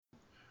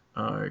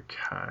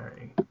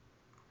Okay.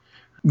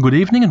 Good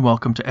evening and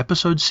welcome to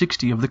episode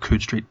 60 of the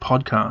Coode Street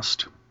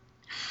podcast.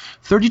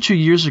 32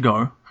 years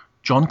ago,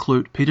 John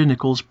Clute, Peter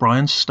Nichols,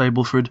 Brian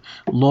Stableford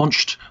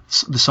launched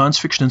the Science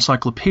Fiction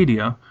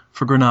Encyclopedia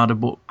for Granada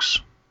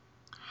Books.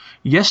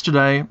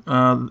 Yesterday,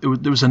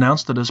 it was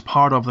announced that as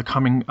part of the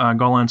coming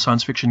Gollancz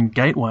Science Fiction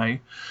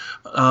Gateway,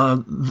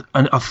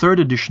 a third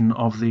edition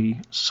of the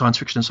Science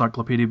Fiction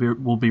Encyclopedia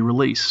will be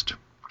released.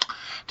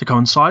 To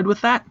coincide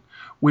with that,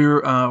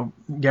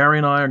 Gary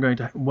and I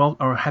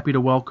are happy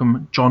to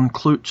welcome John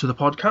Clute to the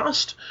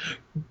podcast.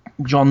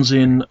 John's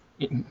in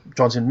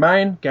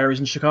Maine. Gary's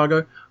in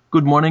Chicago.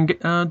 Good morning,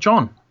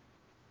 John.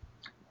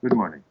 Good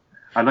morning.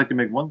 I'd like to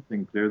make one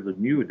thing clear: the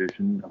new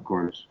edition, of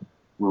course,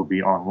 will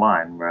be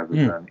online rather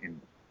than in.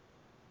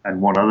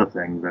 And one other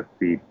thing, that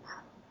the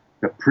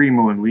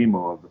primo and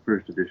limo of the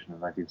first edition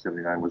of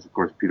 1979 was, of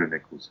course, Peter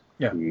Nichols.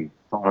 Yeah. He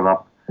thought it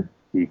up,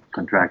 he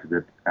contracted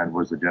it, and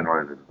was the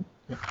general editor.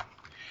 Yeah.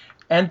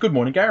 And good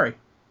morning, Gary.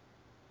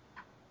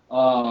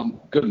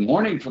 Good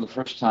morning for the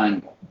first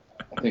time,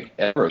 I think,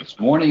 ever. It's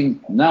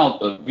morning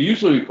now. We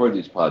usually record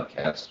these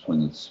podcasts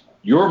when it's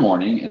your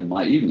morning and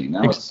my evening.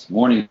 Now it's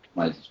morning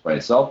for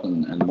myself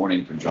and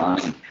morning for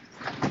John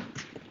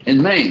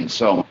in Maine.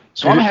 So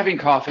I'm having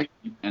coffee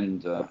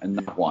and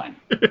not wine.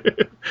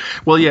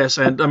 Well, yes,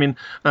 and I mean,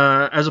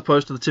 as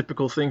opposed to the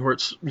typical thing where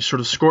it's sort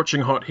of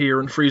scorching hot here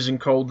and freezing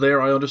cold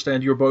there, I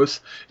understand you're both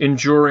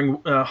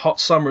enduring hot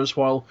summers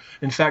while,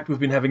 in fact, we've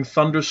been having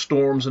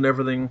thunderstorms and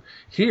everything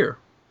here,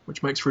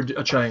 which makes for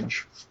a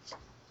change.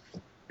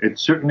 It's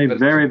certainly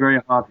very,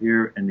 very hot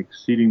here and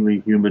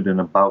exceedingly humid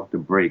and about to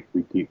break,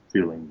 we keep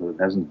feeling, but it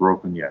hasn't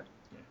broken yet.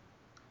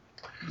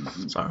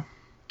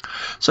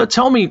 So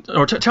tell me,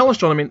 or tell us,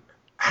 John, I mean,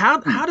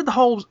 how did the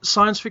whole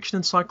Science Fiction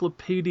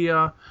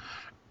Encyclopedia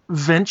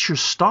venture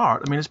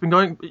start? I mean,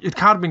 it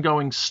can't have been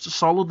going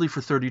solidly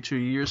for 32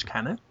 years,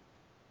 can it?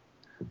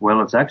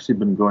 Well, it's actually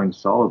been going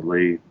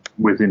solidly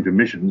with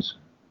intermissions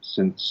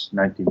since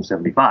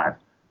 1975,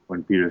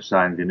 when Peter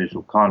signed the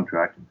initial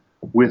contract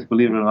with,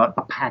 believe it or not,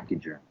 a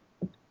packager.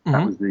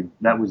 Mm-hmm.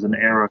 That was an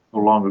era so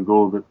long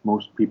ago that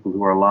most people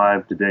who are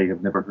alive today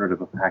have never heard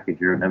of a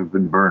packager and never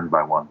been burned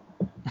by one.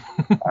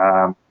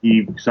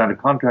 He signed a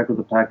contract with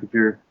a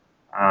packager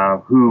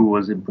who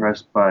was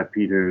impressed by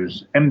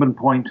Peter's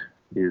embonpoint,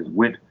 his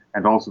wit,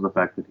 and also the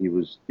fact that he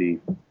was the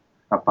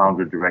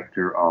founder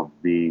director of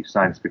the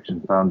Science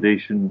Fiction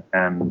Foundation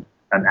and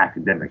an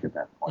academic at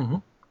that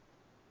point.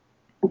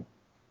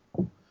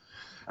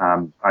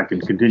 Mm-hmm. I can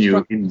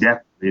continue in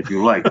depth if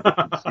you like.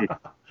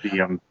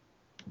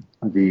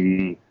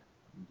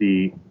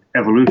 The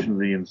evolution of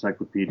the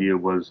encyclopedia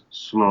was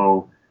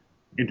slow,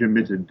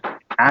 intermittent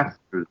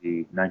after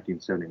the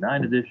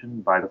 1979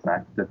 edition by the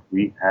fact that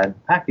we had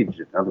packaged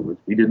it. In other words,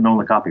 we didn't own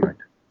the copyright.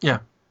 Yeah.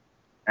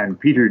 And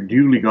Peter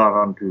duly got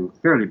onto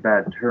fairly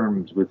bad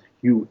terms with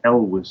Hugh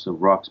Elwes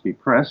of Roxby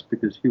Press,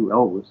 because Hugh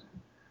Elwes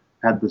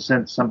had the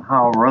sense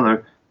somehow or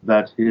other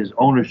that his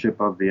ownership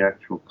of the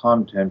actual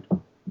content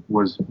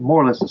was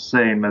more or less the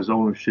same as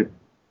ownership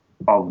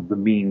of the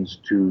means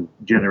to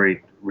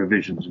generate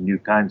revisions and new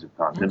kinds of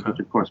content, which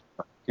of course was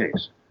not the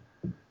case.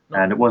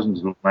 And it wasn't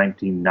until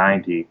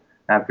 1990,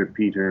 after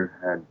Peter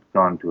had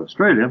gone to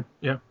Australia,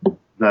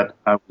 that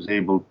I was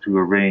able to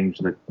arrange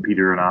that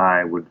Peter and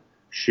I would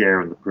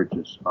share in the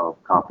purchase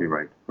of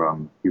copyright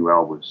from Hugh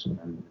Elwes.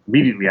 And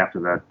immediately after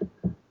that,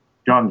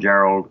 John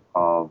Gerald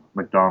of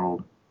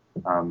MacDonald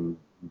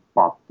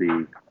bought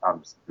the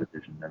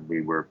edition, and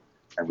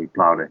we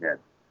plowed ahead.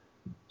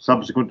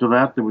 Subsequent to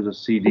that, there was a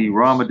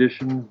CD-ROM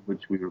edition,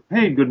 which we were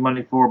paid good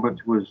money for, but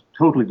was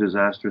totally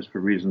disastrous for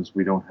reasons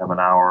we don't have an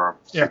hour.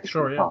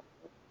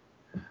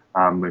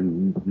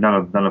 And none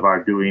of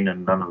our doing,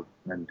 and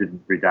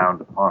didn't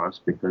redound upon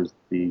us, because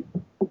the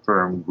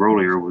firm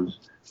Grolier was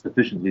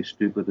sufficiently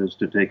stupid as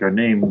to take our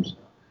names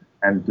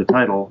and the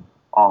title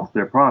off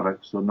their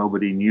product, so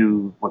nobody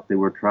knew what they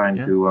were trying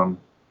to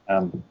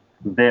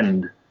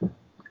vend.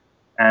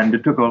 And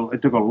it took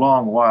a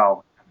long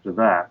while after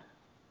that,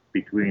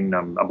 between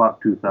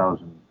about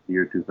 2000, the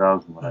year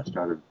 2000, when I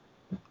started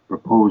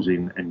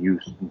proposing and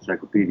use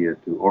encyclopedia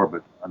to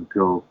Orbit,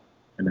 until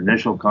an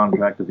initial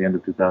contract at the end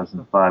of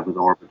 2005 with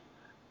Orbit,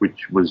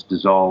 which was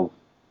dissolved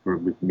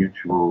with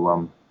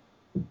mutual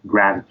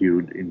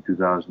gratitude in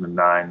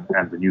 2009,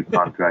 and the new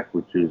contract,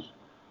 which is,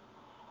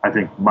 I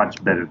think,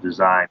 much better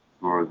designed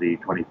for the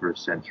 21st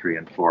century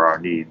and for our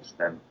needs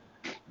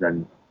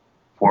than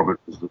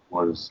Orbit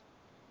was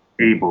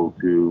able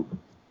to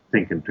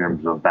think in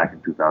terms of back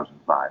in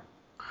 2005.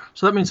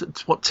 So that means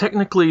it's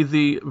technically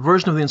the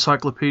version of the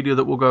encyclopedia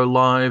that will go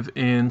live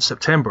in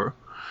September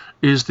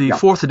is the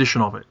fourth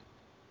edition of it.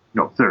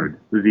 No, third.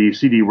 The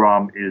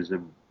CD-ROM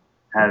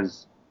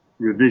has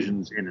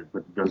revisions in it,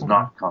 but does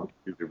not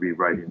constitute a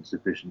rewriting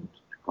sufficient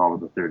to call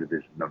it the third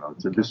edition. No.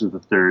 So this is the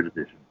third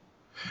edition.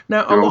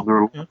 Now, there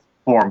are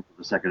forms of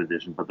the second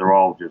edition, but they're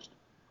all just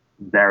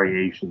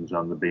variations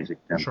on the basic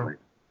template. Sure.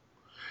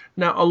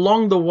 Now,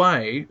 along the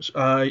way,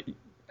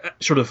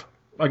 sort of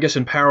I guess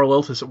in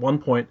parallel to this at one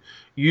point,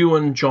 you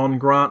and John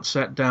Grant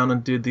sat down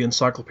and did the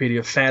Encyclopedia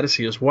of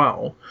Fantasy as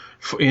well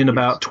in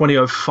about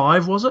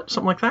 2005, was it?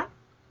 Something like that?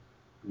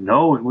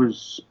 No, it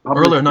was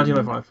published Earlier, in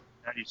 1905.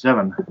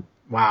 1997.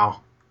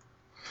 Wow.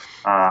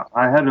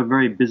 I had a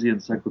very busy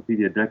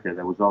encyclopedia decade.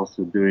 I was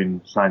also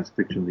doing Science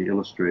Fiction, the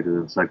Illustrated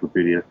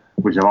Encyclopedia,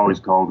 which I've always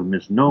called a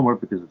misnomer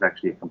because it's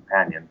actually a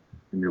companion,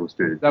 an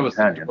illustrated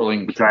companion,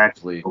 which I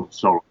actually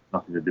sold,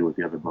 nothing to do with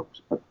the other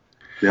books. But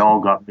they all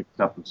got mixed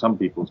up in some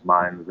people's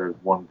minds. There's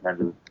one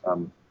kind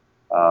of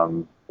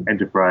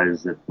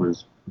enterprise that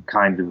was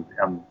kind of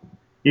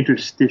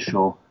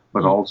interstitial,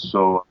 but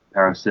also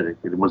parasitic.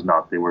 It was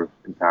not. They were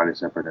entirely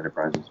separate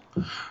enterprises.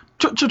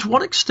 To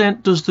what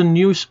extent does the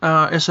new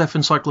SF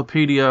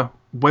Encyclopedia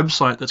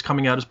website that's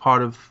coming out as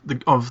part of the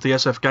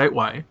SF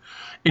Gateway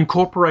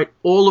incorporate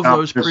all of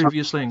those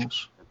previous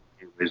things?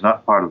 It's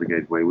not part of the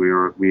Gateway.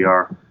 We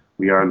are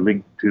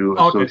linked to,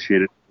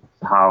 associated,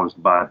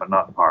 housed by, but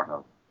not part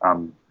of.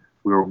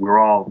 We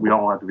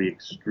all have to be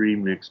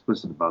extremely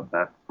explicit about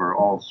that for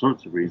all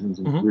sorts of reasons,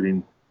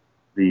 including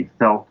the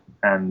felt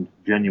and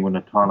genuine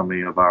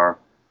autonomy of our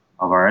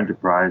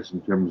enterprise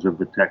in terms of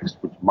the text,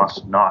 which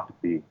must not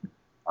be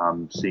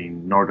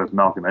seen, nor does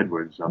Malcolm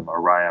Edwards,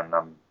 Orion,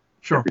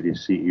 Deputy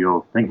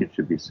CEO, think it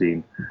should be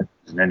seen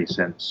in any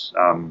sense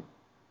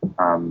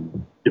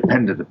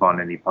dependent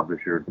upon any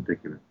publisher in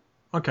particular.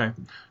 Okay,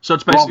 so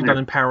it's basically done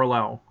in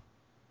parallel.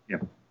 Yeah.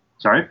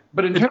 Sorry?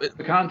 But in terms of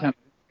the content,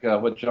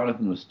 what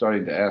Jonathan was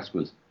starting to ask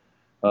was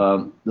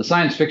the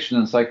Science Fiction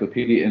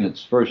Encyclopedia in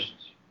its first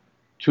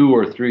 2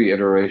 or 3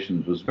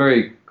 iterations was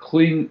very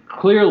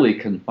clearly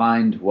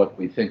confined to what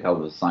we think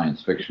of as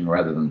science fiction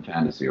rather than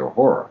fantasy or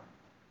horror.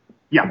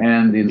 Yeah.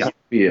 And the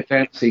Encyclopedia of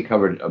Fantasy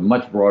covered a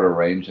much broader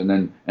range. And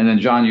then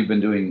John, you've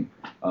been doing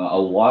a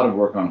lot of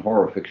work on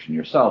horror fiction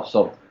yourself.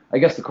 So I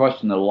guess the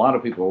question that a lot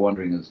of people are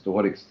wondering is to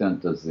what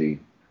extent does the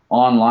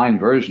online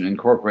version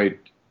incorporate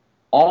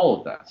all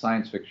of that,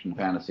 science fiction,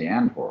 fantasy,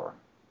 and horror?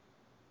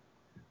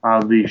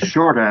 The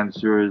short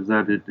answer is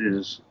that it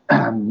is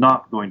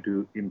not going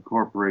to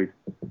incorporate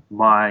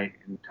my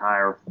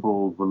entire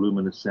full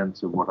voluminous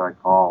sense of what I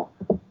call,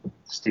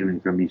 stealing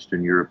from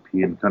Eastern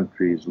European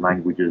countries,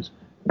 languages,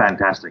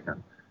 fantastica.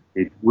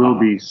 It will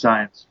be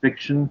science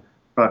fiction,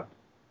 but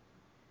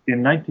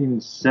in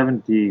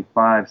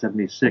 1975,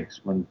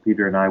 76, when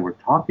Peter and I were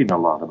talking a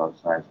lot about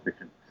science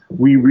fiction,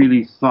 we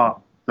really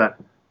thought that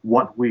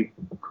what we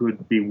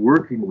could be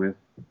working with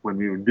when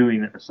we were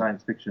doing a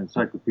science fiction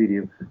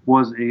encyclopedia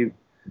was a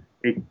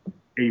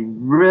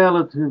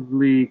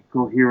relatively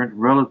coherent,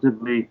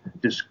 relatively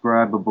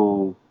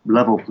describable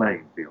level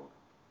playing field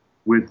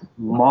with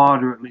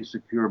moderately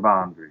secure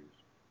boundaries.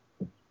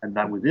 And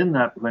that within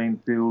that playing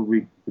field,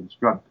 we could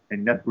construct a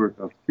network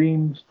of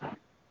themes,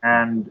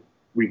 and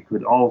we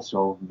could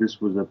also,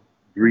 this was a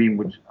dream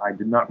which I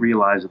did not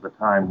realize at the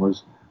time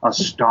was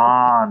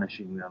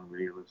astonishingly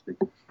unrealistic,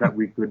 that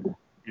we could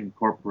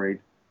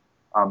incorporate,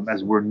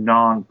 as were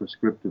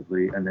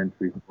non-prescriptively, an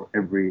entry for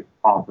every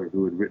author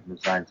who had written a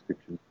science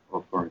fiction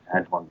or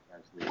had one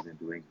translated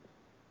into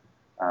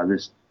English.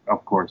 This,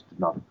 of course, did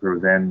not occur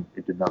then.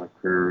 It did not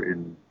occur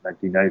in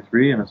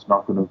 1993, and it's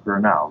not going to occur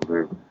now.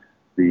 There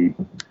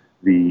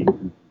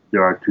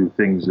are 2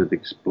 things that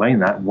explain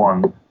that.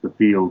 One, the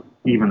field,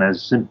 even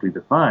as simply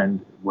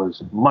defined,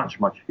 was much,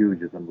 much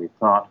huger than we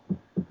thought.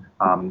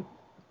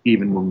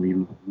 Even when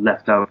we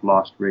left out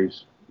Lost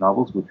Race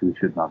novels, which we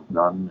should not have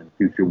done, and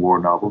future war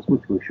novels,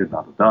 which we should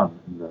not have done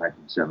in the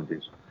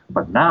 1970s.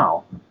 But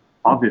now,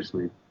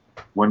 obviously,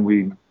 when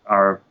we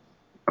are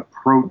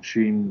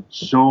approaching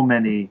so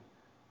many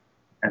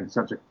and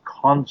such a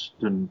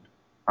constant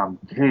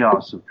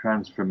chaos of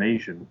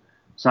transformation,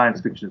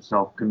 science fiction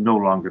itself can no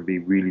longer be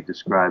really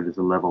described as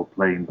a level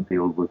playing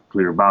field with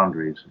clear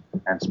boundaries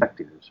and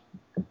spectators.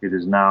 It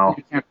is now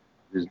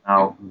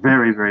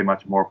very, very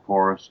much more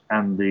porous,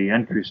 and the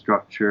entry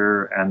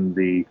structure and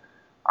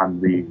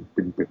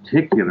in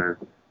particular,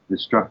 the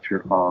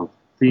structure of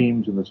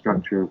themes and the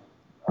structure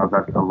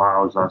that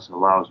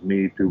allows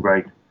me to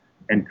write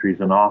entries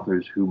on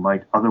authors who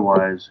might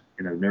otherwise,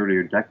 in an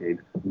earlier decade,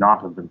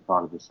 not have been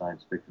thought of as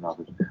science fiction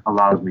authors,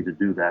 allows me to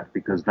do that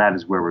because that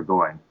is where we're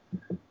going.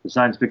 The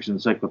Science Fiction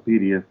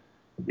Encyclopedia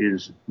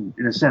is,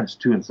 in a sense,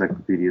 2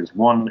 encyclopedias.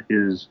 One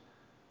is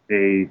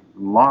a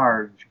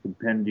large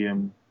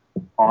compendium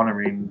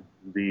honoring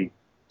the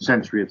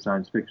century of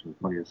science fiction,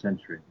 the 20th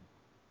century.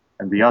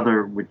 And the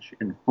other, which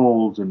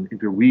enfolds and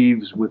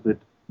interweaves with it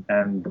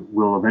and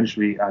will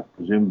eventually, I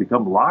presume,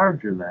 become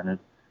larger than it,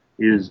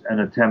 is an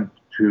attempt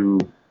to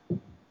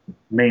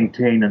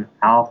maintain an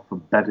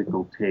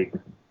alphabetical take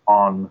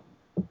on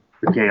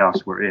the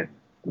chaos we're in.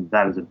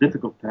 That is a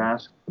difficult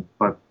task,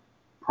 but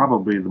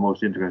probably the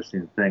most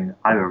interesting thing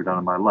I've ever done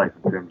in my life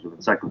in terms of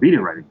encyclopedia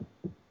writing.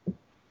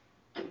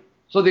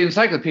 So the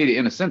encyclopedia,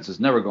 in a sense, is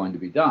never going to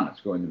be done.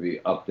 It's going to be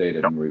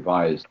updated and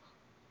revised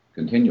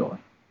continually.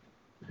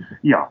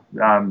 Yeah,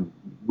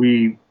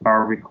 we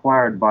are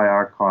required by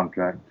our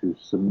contract to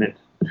submit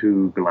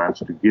to Gollancz,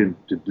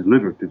 to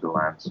deliver to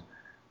Gollancz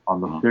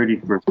on the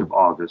 31st of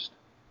August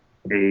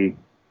a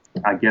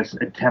I guess,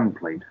 a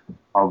template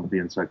of the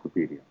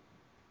encyclopedia,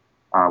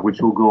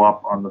 which will go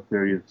up on the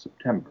 30th of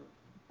September.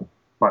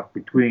 But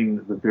between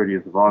the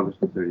 30th of August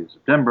and 30th of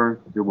September,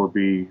 there will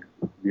be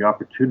the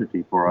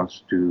opportunity for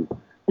us to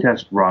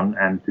test run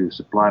and to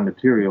supply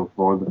material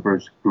for the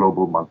first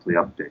global monthly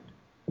update.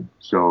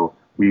 So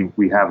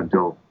we have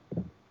until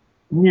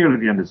nearly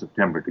the end of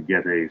September to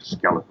get a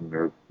skeleton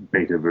or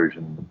beta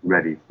version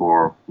ready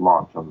for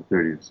launch on the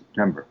 30th of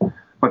September.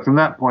 But from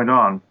that point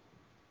on,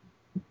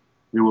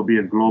 there will be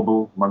a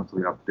global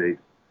monthly update,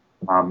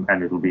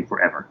 and it'll be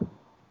forever.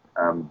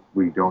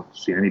 We don't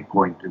see any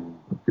point in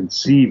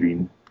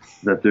conceiving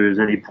that there is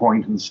any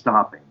point in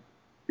stopping.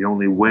 The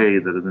only way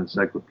that an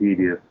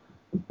encyclopedia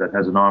that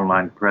has an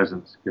online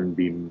presence can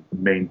be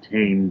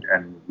maintained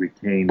and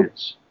retain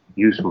its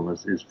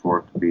usefulness is for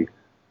it to be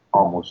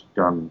almost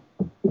done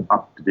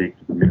up to date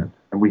to the minute.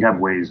 And we have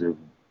ways of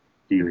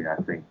dealing, I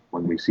think.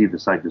 When we see the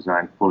site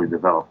design fully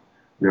developed,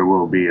 there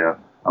will be a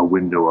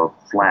window of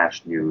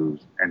flash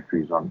news,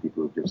 entries on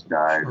people who just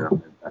died,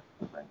 and that kind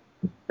of thing,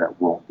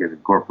 that won't get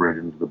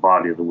incorporated into the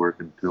body of the work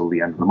until the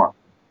end of the month.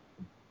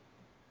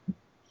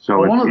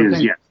 So it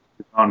is, yes,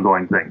 an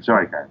ongoing thing.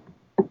 Sorry, Karen.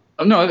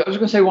 No, I was going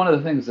to say one of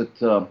the things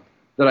that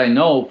I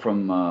know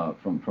from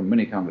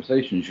many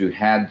conversations, you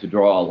had to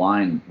draw a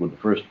line with the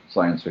first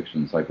science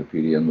fiction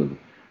encyclopedia and with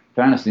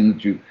fantasy, and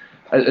that you,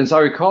 as I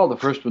recall, the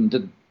first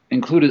one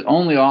included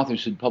only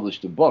authors who'd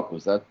published a book.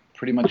 Was that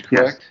pretty much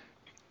correct? Yes.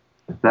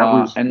 That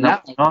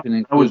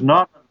was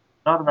not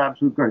an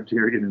absolute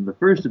criterion in the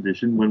first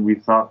edition when we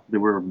thought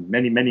there were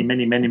many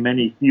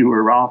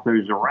fewer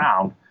authors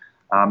around.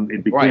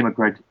 It became a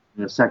criterion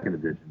in the second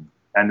edition,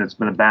 and it's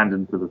been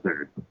abandoned for the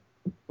third.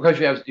 Because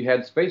you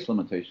had space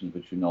limitations,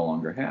 which you no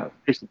longer have.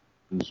 Is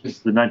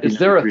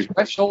there a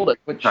threshold at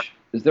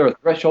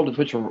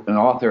which an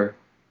author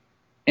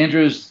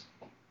enters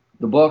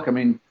the book? I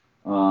mean,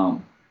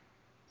 for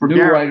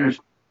new writers,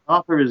 an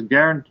author is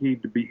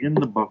guaranteed to be in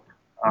the book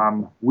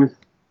with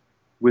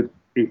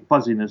a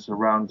fuzziness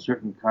around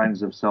certain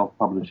kinds of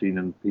self-publishing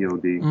and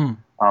POD.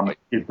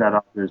 If that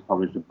author has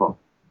published a book,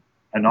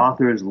 an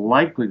author is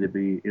likely to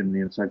be in the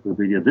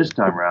encyclopedia this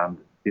time around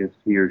if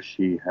he or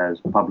she has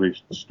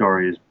published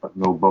stories but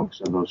no books,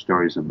 and those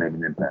stories have made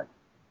an impact.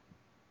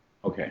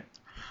 Okay.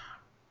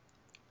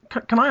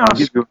 Can I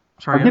ask?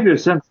 I'll give you a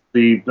sense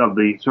of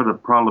the sort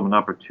of problem and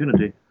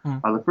opportunity.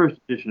 The first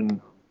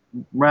edition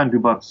ran to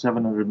about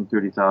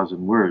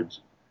 730,000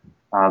 words.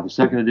 The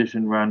second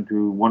edition ran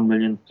to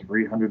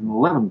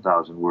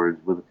 1,311,000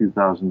 words, with a few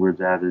thousand words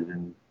added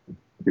in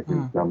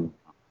different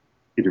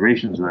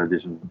iterations of that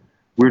edition.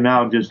 We're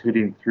now just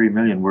hitting 3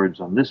 million words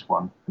on this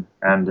one,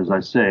 and as I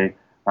say,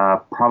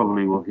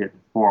 probably will hit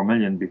 4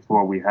 million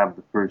before we have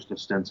the first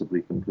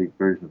ostensibly complete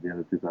version at the end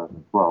of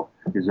 2012.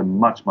 It's a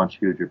much, much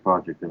huger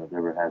project than it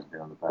ever has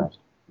been in the past.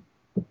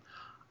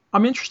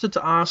 I'm interested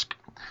to ask,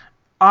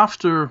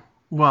 after,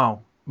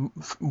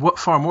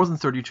 far more than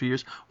 32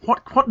 years,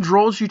 what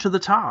draws you to the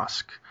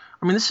task?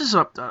 I mean, this is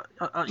a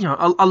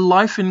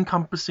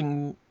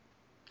life-encompassing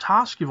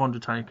task you've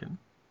undertaken.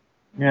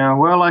 Yeah,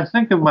 well, I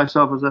think of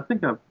myself as I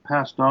think I've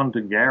passed on to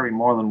Gary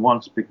more than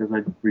once, because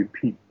I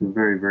repeat the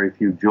very, very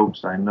few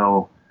jokes I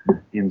know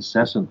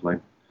incessantly.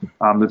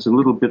 It's a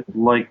little bit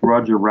like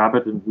Roger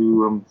Rabbit and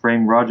Who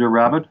Framed Roger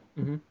Rabbit.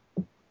 Mm-hmm.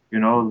 You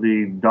know,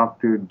 the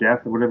Dr.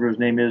 Death, or whatever his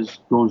name is,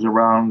 goes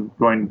around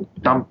going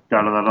dump,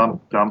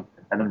 da-da-da-dump, dump,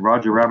 and then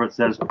Roger Rabbit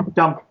says,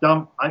 dump,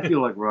 dump. I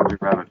feel like Roger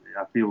Rabbit.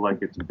 I feel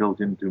like it's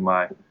built into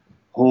my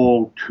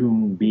whole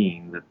tune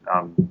being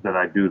that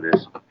I do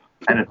this.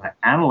 And if I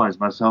analyze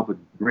myself at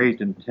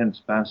great,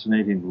 intense,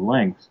 fascinating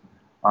length,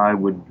 I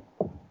would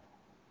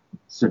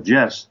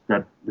suggest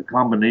that the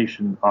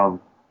combination of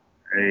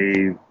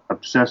a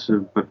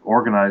obsessive but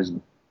organized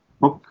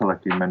book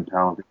collecting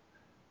mentality,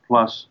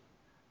 plus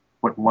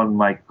what one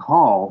might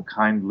call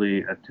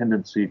kindly a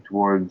tendency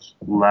towards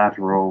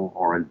lateral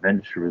or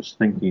adventurous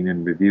thinking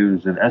in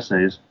reviews and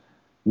essays,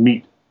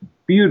 meet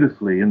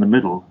beautifully in the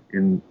middle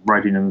in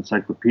writing an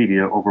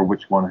encyclopedia over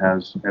which one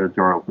has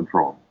editorial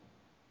control.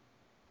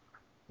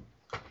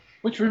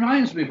 Which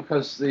reminds me,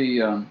 because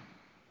the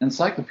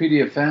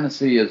Encyclopedia of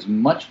Fantasy is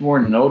much more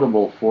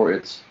notable for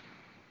its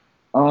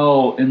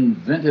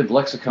inventive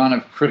lexicon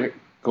of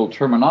critical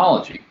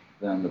terminology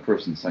than the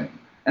first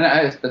encyclopedia. And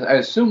I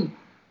assume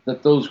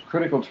that those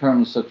critical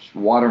terms, such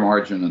water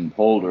margin and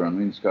polder and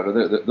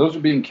wainscot, those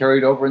are being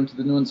carried over into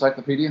the new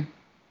encyclopedia?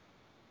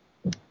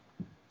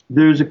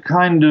 There's a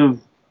kind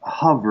of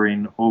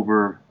hovering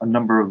over a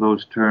number of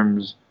those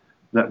terms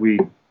that we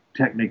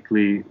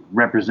technically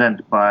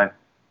represent by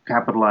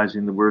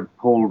capitalizing the word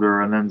polder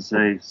and then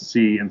say,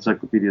 see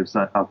Encyclopedia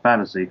of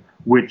Fantasy,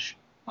 which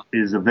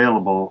is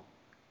available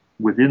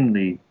within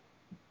the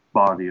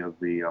body of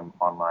the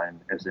online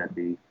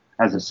SFE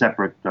as a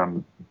separate,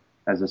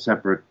 as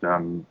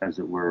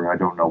it were, I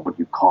don't know what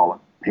you call it,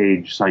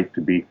 page site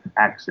to be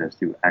accessed.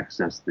 You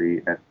access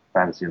the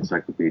Fantasy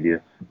Encyclopedia,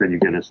 then you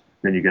get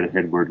a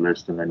headword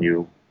list, and then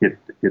you hit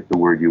the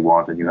word you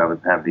want, and you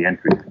have the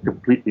entry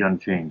completely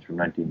unchanged from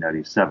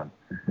 1997.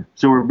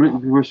 So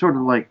we're sort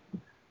of like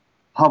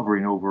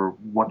hovering over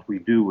what we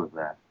do with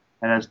that.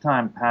 And as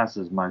time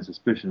passes, my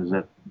suspicion is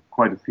that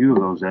quite a few of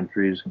those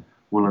entries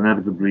will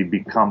inevitably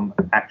become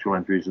actual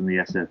entries in the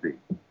SFE.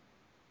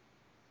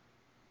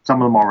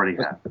 Some of them already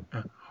have.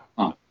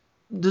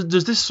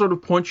 Does this sort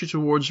of point you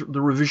towards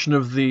the revision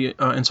of the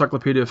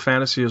Encyclopedia of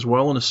Fantasy as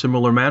well in a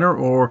similar manner,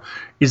 or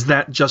is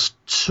that just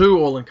too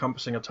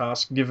all-encompassing a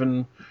task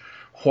given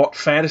what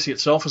fantasy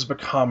itself has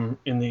become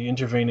in the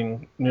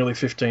intervening nearly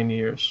 15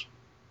 years?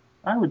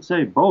 I would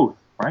say both,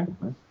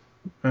 frankly.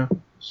 Yeah.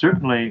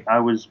 Certainly,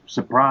 I was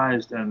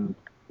surprised and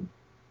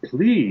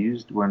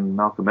pleased when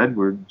Malcolm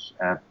Edwards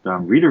at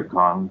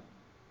ReaderCon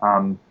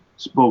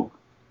spoke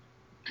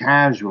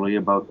casually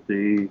about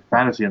the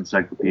Fantasy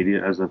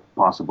Encyclopedia as a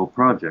possible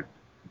project.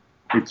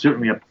 It's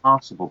certainly a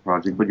possible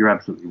project, but you're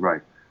absolutely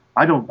right.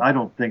 I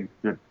don't think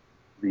that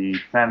the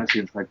Fantasy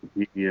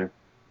Encyclopedia,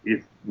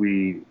 if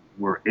we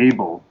were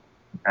able,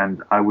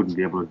 and I wouldn't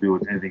be able to do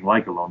it anything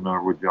like alone,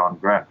 nor would John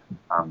Grant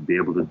be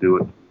able to do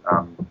it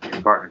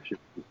in partnership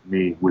with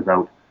me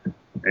without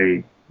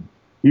a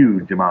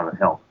huge amount of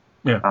help.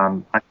 Yeah.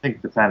 I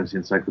think the Fantasy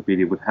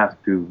Encyclopedia would have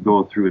to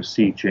go through a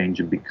sea change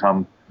and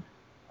become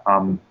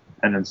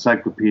an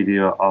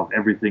encyclopedia of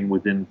everything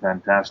within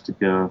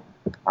Fantastica,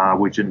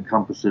 which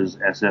encompasses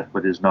SF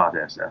but is not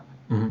SF,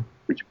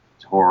 which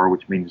means horror,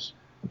 which means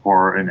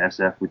horror in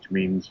SF, which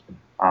means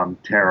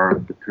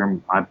terror, the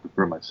term I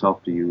prefer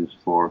myself to use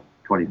for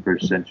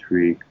 21st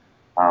century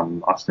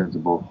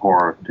ostensible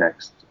horror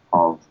texts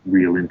of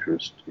real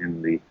interest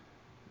in the,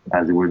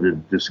 as it were, the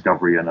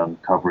discovery and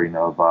uncovering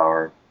of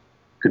our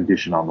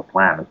condition on the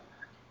planet.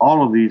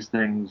 All of these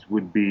things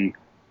would be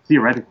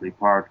theoretically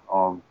part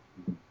of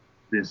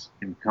this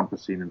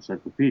encompassing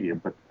encyclopedia,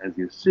 but as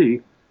you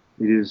see,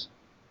 it is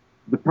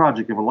the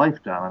project of a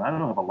lifetime, and I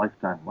don't have a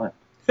lifetime left,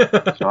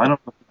 so I don't know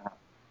what's going to happen.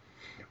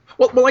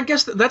 Well, I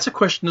guess that's a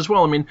question as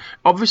well. I mean,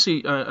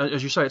 obviously,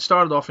 as you say, it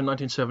started off in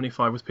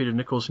 1975 with Peter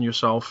Nichols and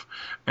yourself,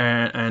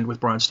 and with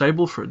Brian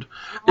Stableford.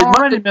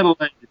 Already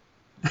middle-aged.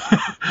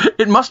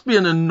 It must be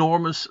an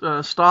enormous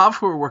staff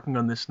who are working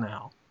on this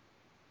now.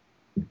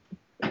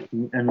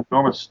 An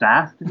enormous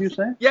staff, did you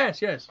say?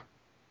 Yes.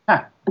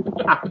 I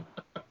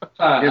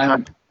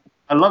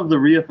love the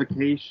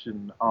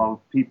reification of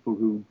people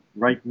who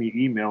write me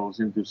emails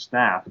into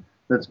staff.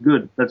 That's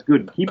good.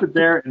 Keep it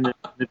there, and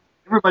if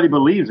everybody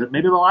believes it,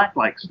 maybe they'll act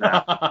like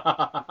staff.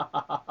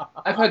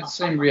 I've had the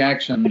same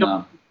reaction.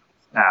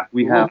 Staff.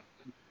 We have.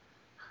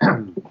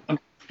 I'm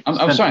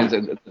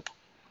sorry.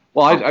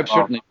 Well, I've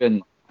certainly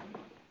been.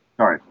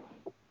 Sorry.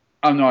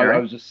 Oh no, I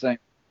was just saying.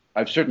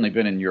 I've certainly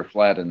been in your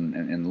flat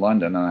in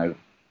London, and I've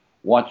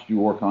watched you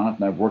work on it,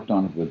 and I've worked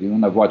on it with you,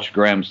 and I've watched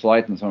Graham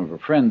Slight and some of her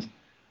friends.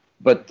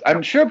 But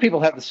I'm sure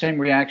people have the same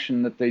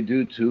reaction that they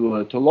do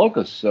to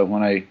Locus.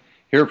 When I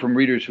hear from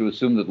readers who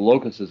assume that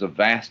Locus is a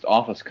vast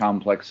office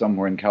complex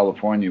somewhere in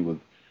California with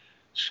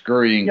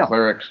scurrying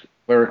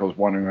clericals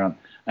wandering around,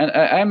 and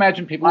I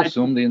imagine people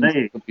assume the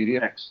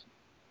encyclopedia.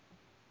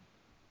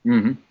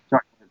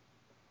 Sorry,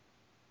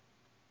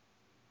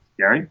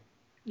 Gary.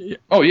 Yeah.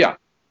 Oh yeah.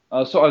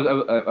 So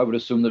I would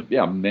assume that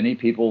many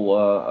people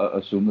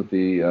assume that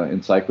the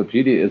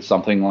encyclopedia is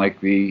something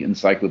like the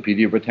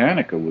Encyclopedia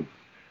Britannica with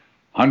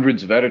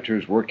hundreds of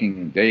editors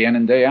working day in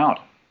and day out,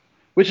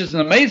 which is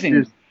an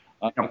amazing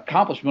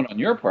accomplishment on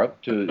your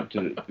part to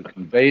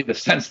convey the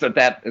sense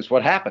that is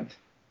what happened.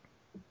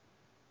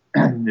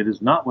 It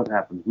is not what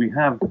happens. We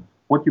have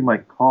what you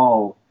might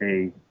call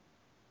a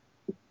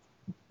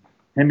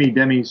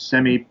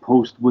semi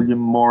post William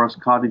Morris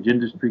cottage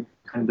industry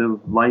kind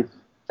of life,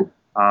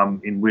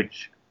 in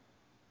which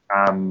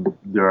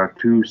there are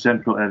two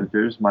central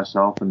editors,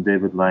 myself and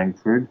David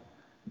Langford,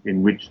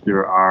 in which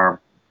there are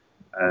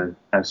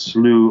a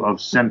slew of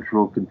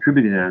central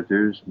contributing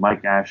editors,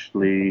 Mike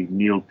Ashley,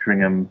 Neil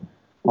Tringham,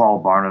 Paul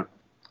Barnett,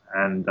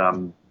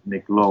 and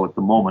Nick Lowe at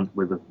the moment,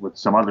 with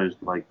some others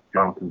like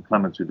Jonathan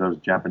Clements, who does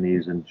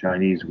Japanese and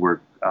Chinese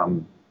work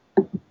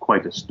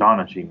quite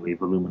astonishingly,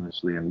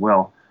 voluminously, and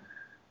well,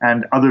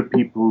 and other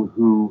people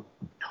who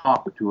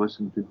talk to us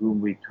and to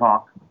whom we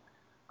talk.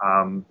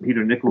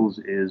 Peter Nichols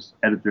is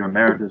editor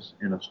emeritus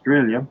in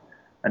Australia,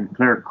 and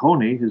Claire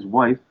Coney, his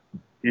wife,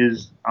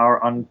 is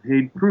our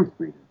unpaid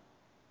proofreader.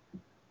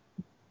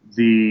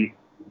 The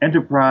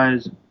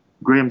enterprise,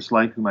 Graham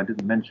Slight, whom I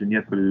didn't mention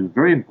yet, but it is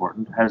very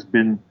important, has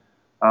been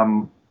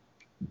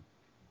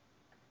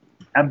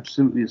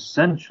absolutely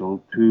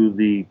essential to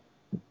the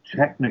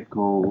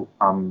technical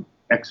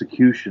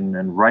execution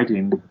and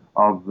writing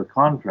of the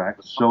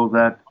contract so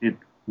that it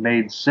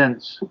made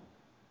sense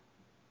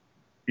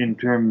in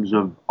terms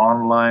of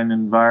online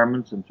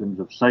environments, in terms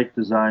of site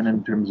design,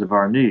 in terms of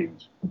our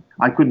needs.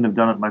 I couldn't have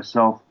done it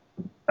myself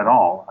at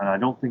all, and I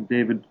don't think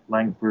David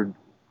Langford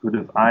could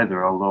have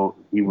either, although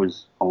he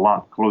was a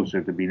lot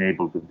closer to being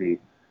able to be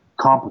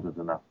competent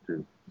enough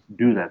to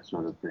do that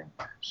sort of thing.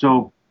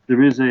 So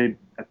there is a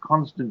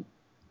constant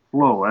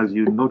flow. As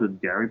you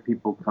noted, Gary,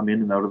 people come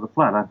in and out of the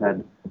flat. I've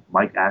had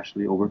Mike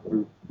Ashley over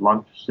for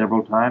lunch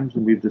several times,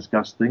 and we've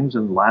discussed things,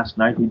 and last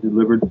night he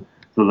delivered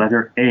the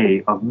letter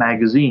A of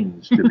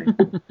magazines to me.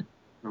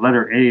 the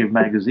letter A of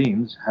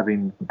magazines,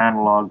 having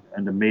analog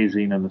and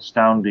amazing and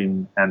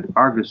astounding and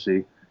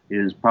argosy,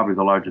 is probably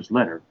the largest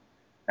letter.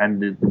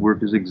 And the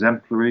work is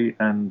exemplary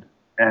and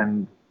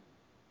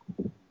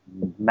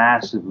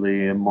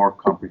massively more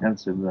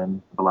comprehensive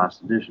than the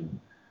last edition.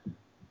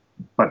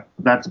 But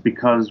that's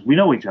because we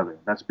know each other.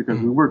 That's because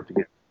we work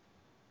together.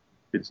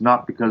 It's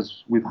not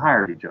because we've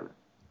hired each other.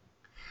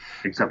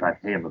 Except I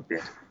pay him a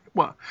bit.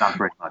 Well, not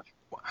very much.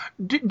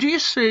 Do you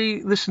see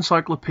this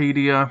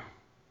encyclopedia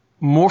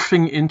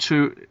morphing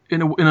into,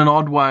 in an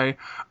odd way,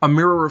 a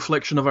mirror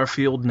reflection of our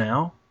field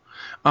now?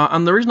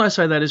 And the reason I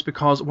say that is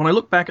because when I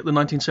look back at the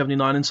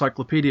 1979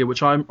 encyclopedia,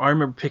 which I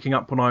remember picking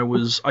up when I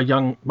was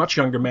a much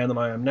younger man than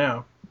I am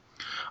now,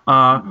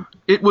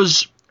 it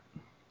was,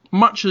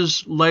 much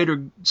as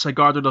later, say,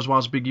 Gardner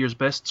Dozois' Big Year's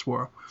Bests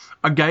were,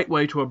 a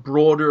gateway to a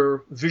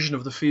broader vision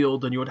of the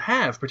field than you would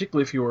have,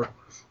 particularly if you were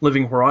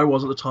living where I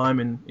was at the time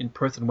in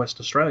Perth in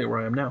West Australia, where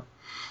I am now.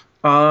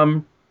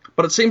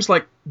 But it seems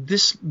like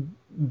this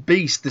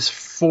beast, this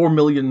 4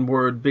 million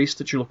word beast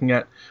that you're looking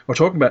at, or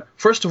talking about,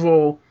 first of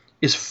all,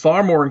 is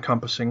far more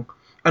encompassing,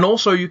 and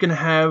also you can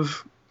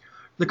have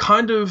the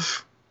kind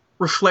of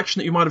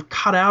reflection that you might have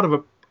cut out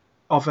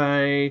of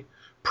a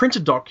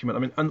printed document. I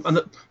mean,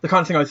 and the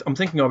kind of thing I'm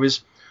thinking of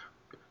is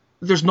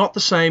there's not the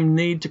same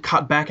need to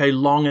cut back a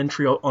long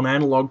entry on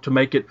analog to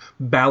make it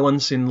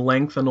balance in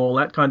length and all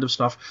that kind of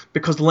stuff,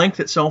 because length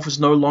itself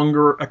is no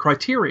longer a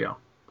criteria.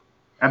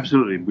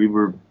 Absolutely. We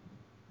were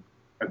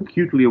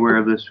acutely aware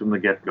of this from the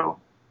get-go,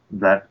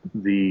 that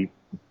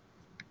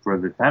for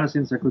the Fantasy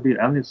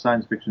Encyclopedia and the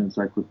Science Fiction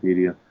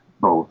Encyclopedia,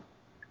 both,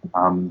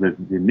 the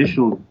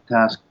initial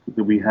task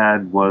that we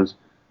had was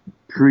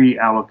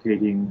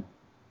pre-allocating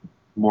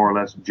more or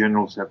less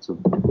general sets of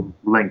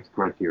length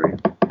criteria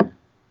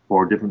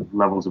for different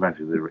levels of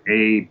entry. There were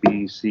A,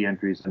 B, C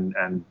entries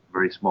and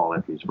very small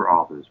entries for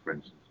authors, for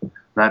instance.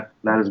 That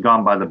has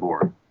gone by the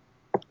board.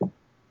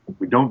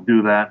 We don't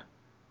do that.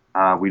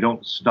 We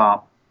don't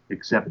stop,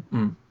 except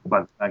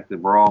by the fact that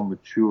we're all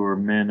mature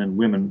men and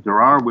women.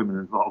 There are women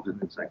involved in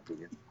the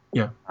encyclopedia.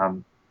 Yeah.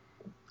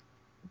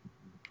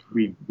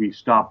 We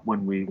stop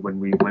when we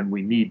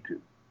need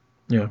to.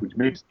 Yeah. Which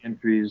makes the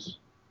entries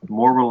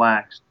more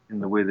relaxed in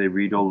the way they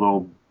read,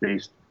 although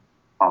based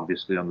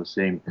obviously on the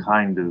same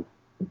kind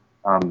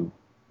of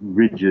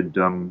rigid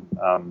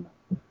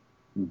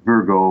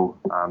Virgo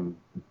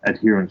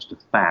adherence to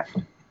fact.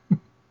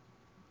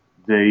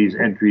 These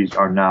entries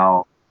are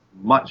now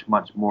much,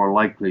 much more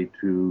likely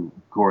to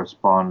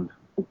correspond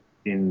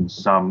in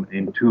some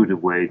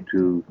intuitive way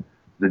to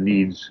the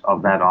needs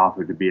of that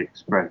author to be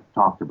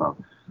talked about.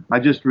 I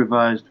just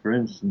revised, for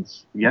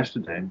instance,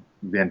 yesterday,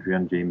 the entry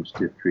on James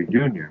Tiptree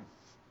Jr.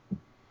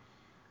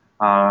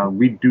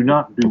 We do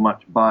not do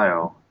much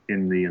bio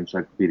in the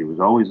encyclopedia. It was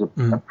always a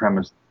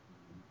premise.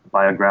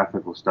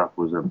 Biographical stuff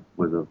was a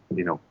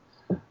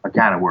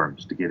can of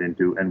worms to get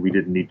into, and we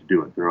didn't need to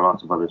do it. There are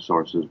lots of other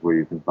sources where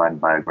you can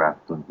find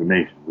biographical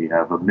information. We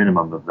have a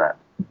minimum of that,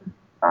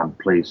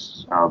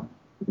 place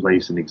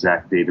and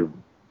exact date of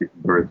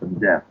birth and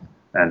death,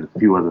 and a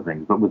few other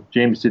things. But with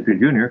James Tiptree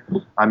Jr.,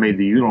 I made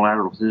the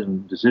unilateral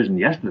decision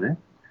yesterday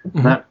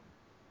that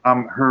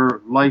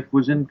her life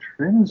was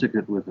intrinsic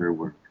with her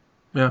work,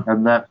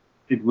 and that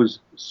it was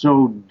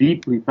so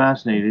deeply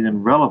fascinating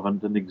and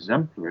relevant and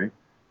exemplary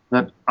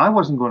that I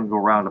wasn't going to go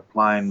around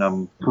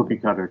applying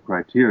cookie-cutter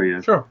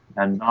criteria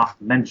and not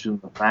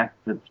mention the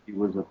fact that she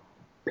was a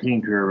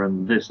painter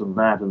and this and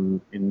that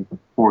in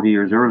 40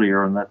 years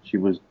earlier, and that she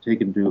was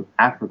taken to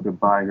Africa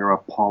by her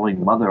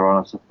appalling mother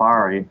on a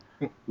safari,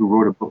 who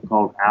wrote a book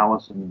called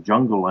Alice in the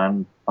Jungle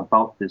Land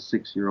about this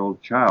 6-year-old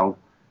child,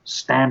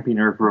 stamping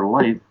her for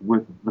life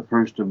with the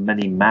first of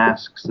many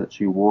masks that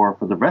she wore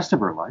for the rest of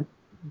her life.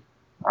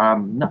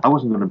 No, I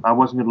wasn't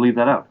going to leave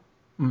that out.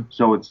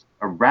 So it's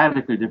a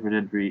radically different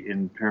entry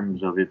in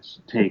terms of its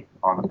take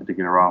on a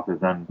particular author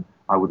than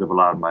I would have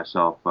allowed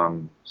myself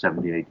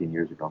 17, 18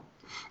 years ago.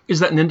 Is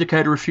that an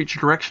indicator of future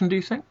direction, do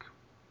you think?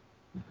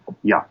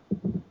 Yeah,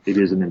 it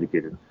is an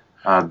indicator.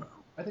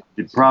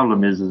 The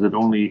problem is that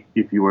only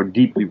if you are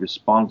deeply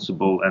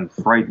responsible and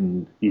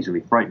easily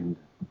frightened,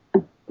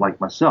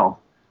 like myself,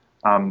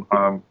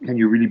 can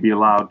you really be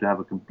allowed to have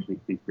a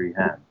completely free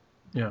hand.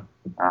 Yeah.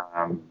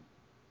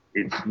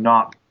 It's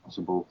not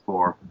possible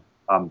for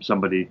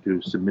somebody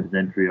to submit an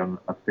entry on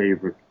a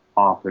favorite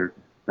author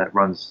that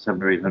runs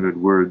 700 or 800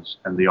 words,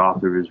 and the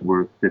author is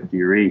worth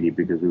 50 or 80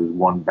 because there was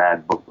one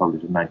bad book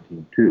published in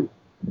 1902.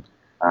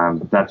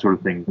 That sort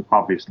of thing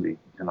obviously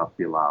cannot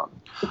be allowed.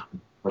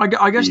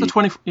 I guess the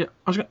 20. Yeah,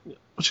 I was going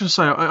to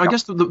say. I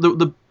guess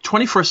the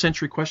 21st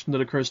century question that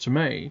occurs to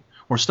me,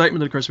 or statement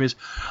that occurs to me, is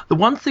the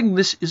one thing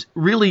this is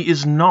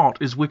not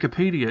is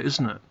Wikipedia,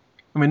 isn't it?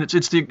 I mean,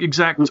 it's the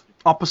exact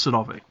opposite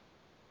of it.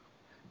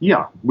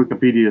 Yeah,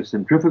 Wikipedia is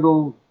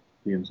centrifugal.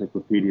 The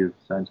Encyclopedia of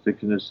Science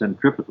Fiction is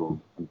centripetal,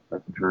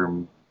 a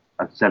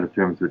set of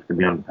terms which can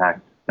be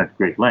unpacked at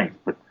great length.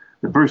 But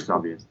the first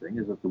obvious thing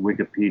is that the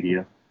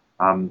Wikipedia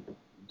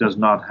does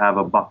not have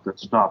a buck that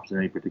stops in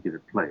any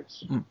particular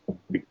place.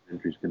 Because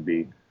entries can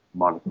be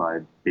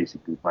modified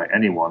basically by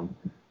anyone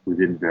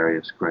within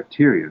various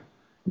criteria.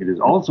 It is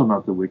also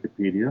not the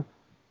Wikipedia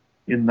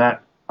in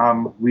that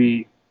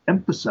we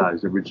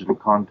emphasize original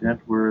content,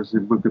 whereas the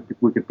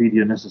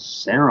Wikipedia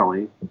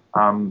necessarily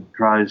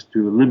tries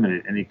to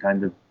eliminate any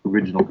kind of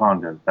original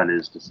content. That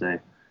is to say,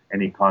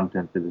 any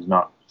content that is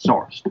not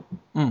sourced.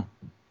 Mm.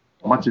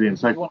 Much of the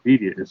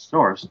encyclopedia is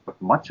sourced,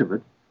 but much of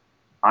it,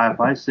 if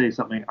I say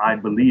something I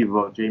believe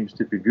about James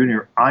Tippett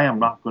Jr., I am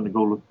not going to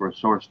go look for a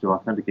source to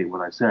authenticate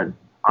what I said.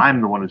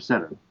 I'm the one who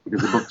said it,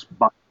 because the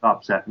book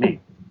stops at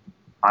me.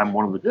 I'm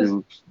one of the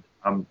two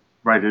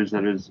writers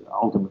that is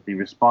ultimately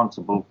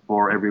responsible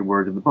for every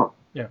word in the book.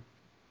 Yeah.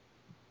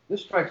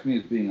 This strikes me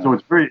as being so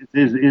it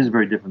is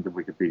very different than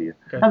Wikipedia.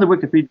 Okay. And the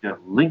Wikipedia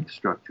link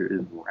structure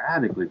is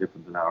radically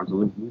different than ours.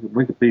 The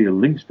Wikipedia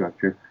link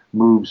structure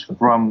moves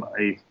from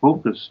a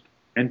focused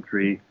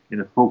entry in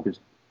a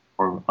focused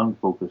or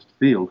unfocused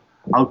field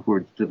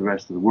outwards to the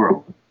rest of the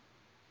world.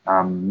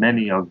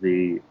 Many of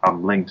the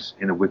links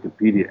in a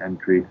Wikipedia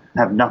entry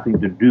have nothing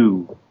to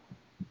do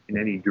in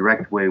any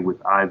direct way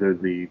with either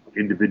the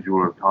individual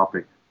or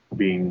topic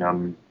being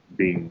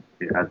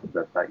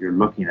that you're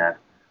looking at,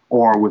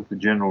 or with the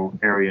general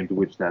area into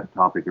which that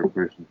topic or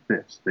person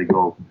fits. They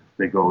go.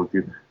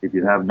 If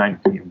you have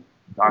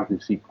Arthur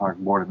C. Clarke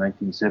born in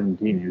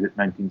 1917, you hit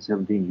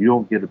 1917, you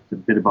don't get a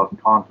bit about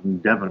Taunton,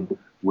 Devon,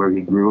 where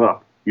he grew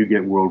up. You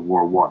get World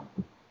War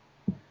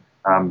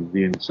I.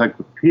 The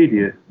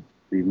encyclopedia,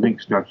 the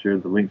link structure,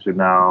 the links are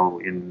now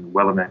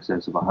well in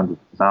excess of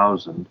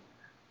 100,000.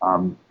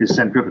 Is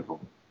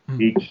centripetal.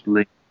 Each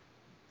link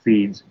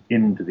feeds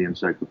into the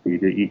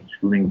encyclopedia. Each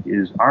link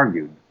is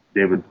argued.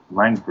 David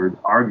Langford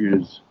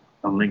argues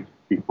a link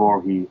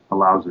before he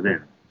allows it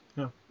in,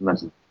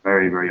 unless it's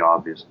very, very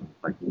obvious,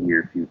 like the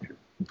near future.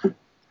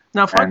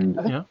 Now, and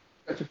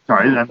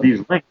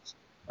these links,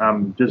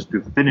 just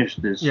to finish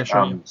this,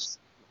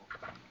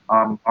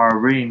 are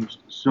arranged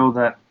so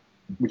that,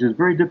 which is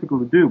very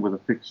difficult to do with a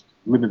fixed,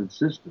 limited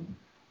system.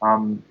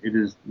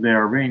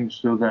 They're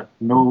arranged so that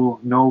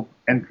no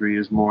entry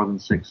is more than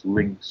 6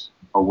 links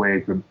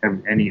away from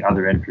any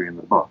other entry in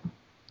the book.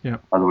 Yeah. In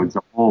other words,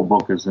 the whole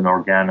book is an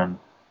organon,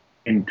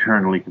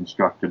 internally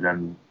constructed,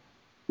 and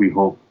we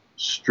hope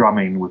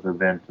strumming with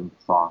event and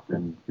thought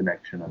and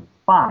connection and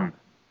fun.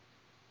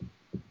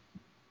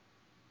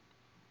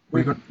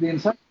 The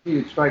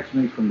encyclopedia, strikes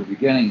me from the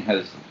beginning,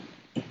 has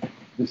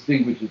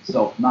distinguished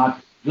itself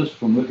not just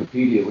from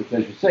Wikipedia, which,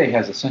 as you say,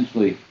 has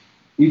essentially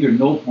either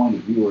no point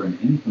of view or an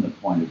infinite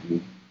point of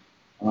view.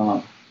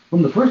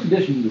 From the first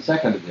edition to the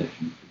second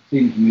edition, it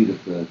seemed to me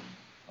that the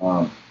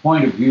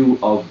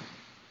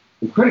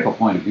critical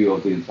point of view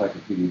of the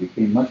encyclopedia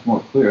became much more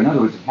clear. In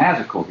other words, it has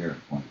a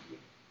coherent point of view.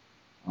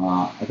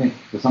 I think,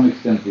 to some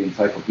extent, the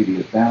Encyclopedia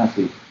of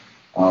Fantasy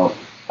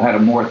had a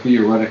more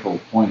theoretical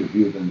point of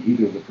view than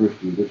either of the first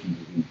 2 editions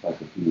of the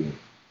encyclopedia.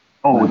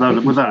 Oh,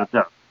 without a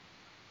doubt.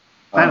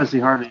 Fantasy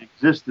hardly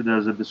existed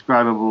as a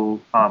describable,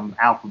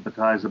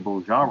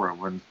 alphabetizable genre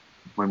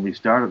when we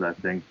started. I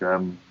think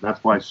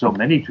that's why so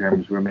many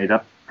terms were made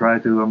up, try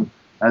to,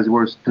 as it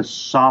were, to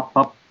sop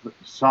up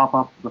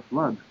the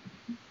flood.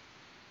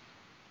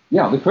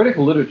 Yeah, the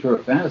critical literature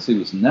of fantasy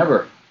was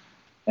never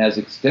as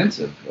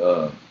extensive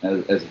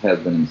as it has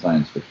been in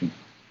science fiction.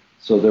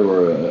 So there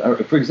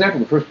were, for example,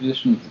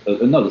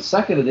 the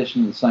second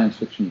edition of the Science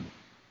Fiction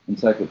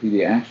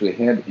Encyclopedia actually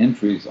had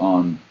entries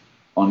on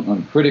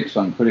critics,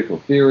 on critical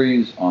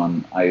theories,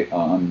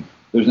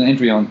 there's an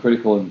entry on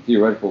critical and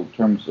theoretical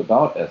terms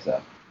about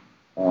SF.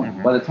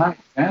 By the time of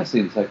the Fantasy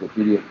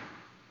Encyclopedia,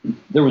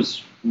 there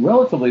was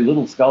relatively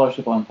little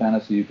scholarship on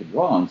fantasy you could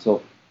draw on.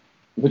 So,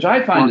 which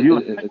I find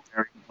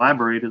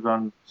elaborated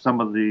on some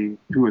of the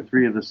 2 or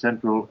 3 of the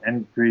central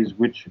entries,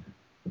 which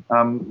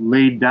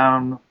laid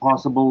down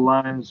possible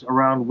lines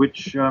around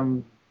which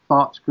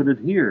thoughts could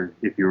adhere,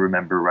 if you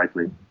remember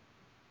rightly.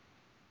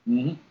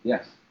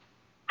 Yes.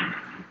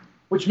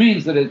 Which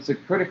means that it's a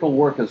critical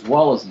work as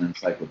well as an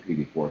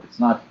encyclopedic work. It's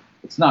not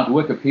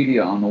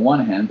Wikipedia on the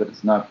one hand, but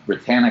it's not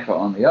Britannica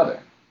on the other.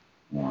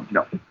 No.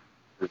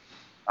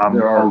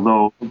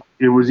 Although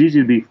it was easy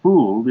to be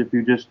fooled if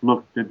you just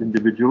looked at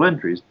individual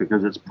entries,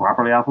 because it's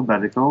properly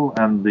alphabetical,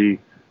 and the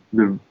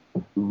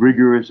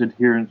rigorous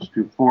adherence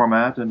to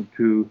format and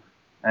to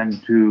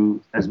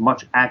as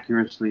much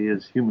accuracy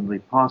as humanly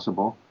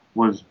possible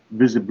was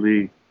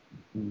visibly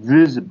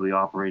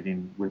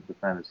operating with the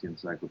Fantasy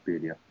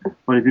Encyclopedia.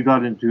 But if you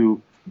got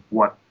into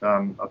what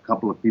a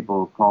couple of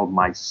people called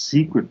my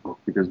secret book,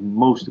 because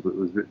most of it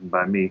was written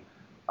by me,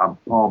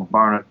 Paul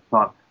Barnett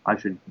thought I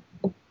should,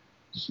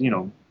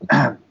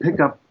 pick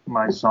up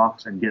my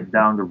socks and get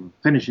down to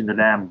finishing the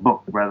damn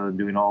book rather than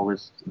doing all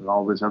this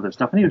other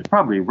stuff. And he was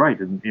probably right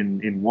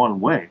in one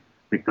way,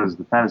 because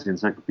the Fantasy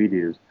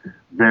Encyclopedia is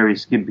very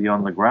skimpy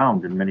on the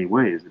ground in many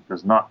ways. It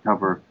does not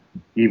cover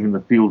even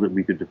the field that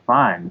we could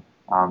define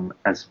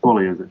as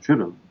fully as it should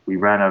have. We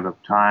ran out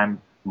of time,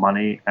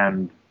 money,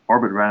 and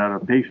Orbit ran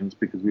out of patience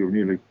because we were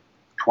nearly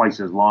twice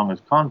as long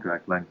as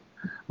contract length.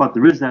 But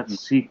there is that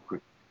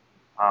secret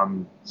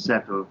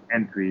set of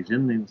entries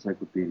in the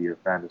Encyclopedia of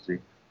Fantasy,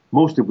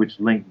 most of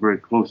which link very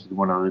closely to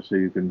one another, so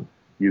you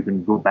You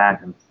can go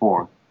back and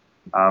forth,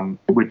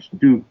 which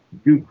do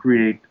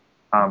create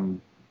a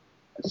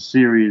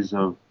series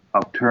of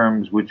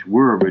terms which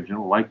were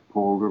original, like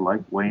polder, like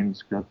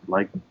wainscot,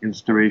 like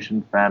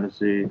instauration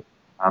fantasy,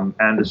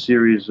 and a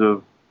series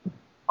of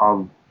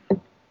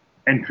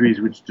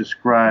entries which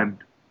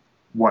described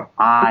what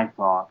I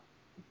thought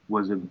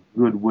was a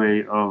good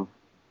way of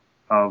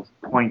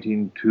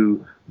pointing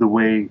to the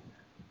way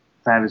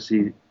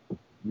fantasy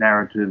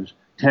narratives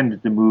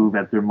tended to move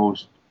at their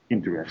most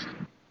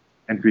interesting.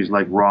 Entries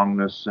like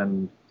wrongness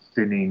and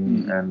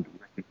thinning and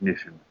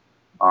recognition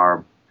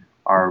are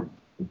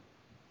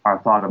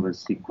thought of as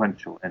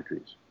sequential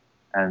entries,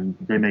 and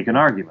they make an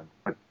argument.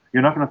 But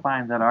you're not going to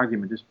find that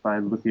argument just by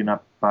looking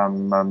up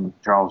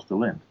Charles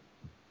DeLint.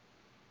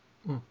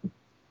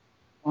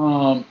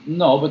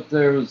 No, but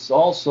there's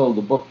also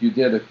the book you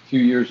did a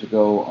few years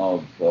ago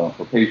of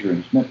for Pager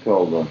and Schmidt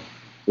called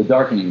The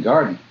Darkening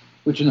Garden,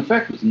 which in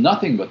effect was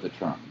nothing but the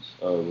terms,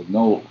 with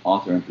no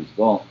author entries at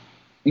all,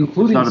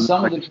 including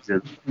some of the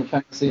terms from the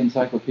Fantasy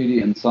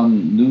Encyclopedia and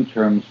some new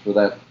terms for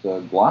that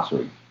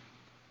glossary.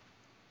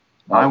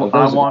 I'm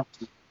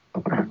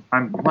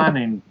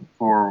planning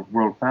for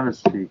World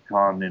Fantasy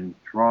Con in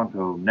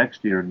Toronto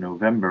next year in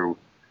November,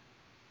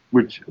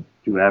 which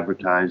to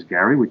advertise,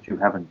 Gary, which you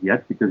haven't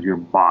yet because you're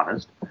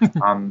modest.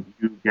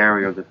 You,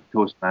 Gary, are the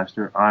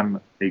Toastmaster.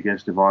 I'm a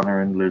guest of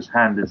honor, and Liz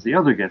Hand is the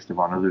other guest of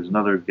honor. There's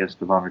another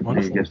guest of honor,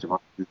 Canadian guest of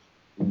honor, whose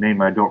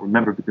name I don't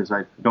remember because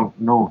I don't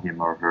know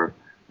him or her,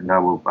 and I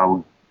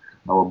will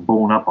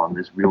bone up on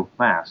this real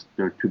fast.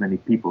 There are too many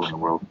people in the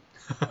world.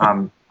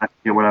 I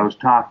forget what I was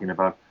talking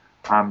about.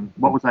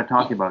 What was I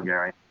talking about,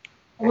 Gary?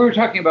 We were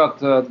talking about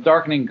The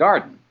Darkening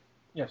Garden.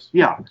 Yes.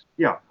 Yeah.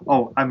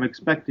 Oh, I'm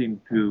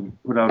expecting to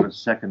put out a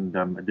second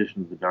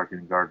edition of The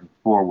Darkening Garden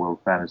for World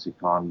Fantasy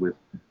Con with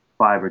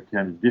 5 or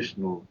 10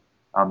 additional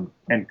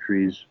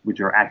entries, which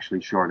are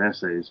actually short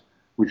essays,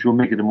 which will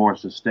make it a more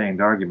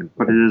sustained argument.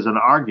 But it is an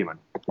argument.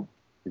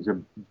 It's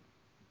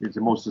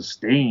the most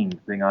sustained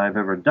thing I've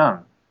ever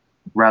done,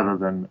 rather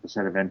than a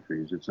set of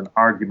entries. It's an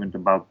argument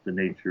about the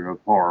nature of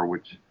horror,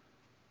 which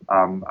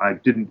I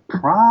didn't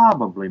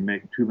probably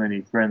make too many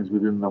friends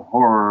within the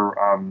horror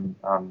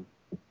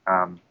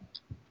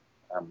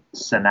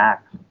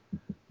cenacle,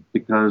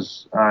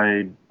 because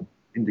I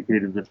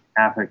indicated that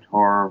affect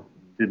horror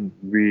didn't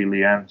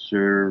really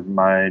answer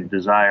my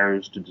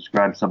desires to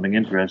describe something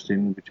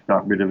interesting, which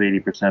got rid of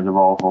 80% of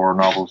all horror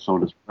novels so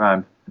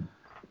described.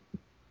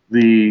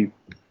 The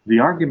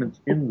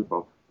arguments in the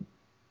book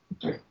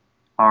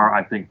are,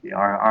 I think,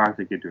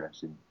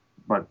 interesting,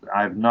 but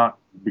I've not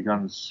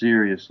begun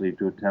seriously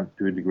to attempt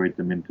to integrate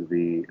them into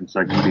the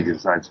Encyclopedia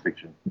of Science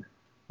Fiction.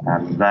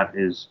 And that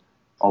is,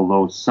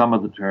 although some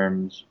of the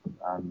terms,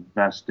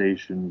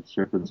 vastation,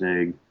 serpent's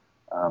egg,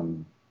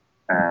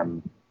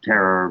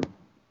 terror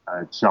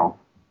itself,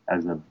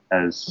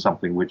 as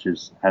something which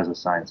has a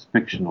science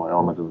fictional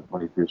element of the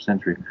 21st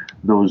century,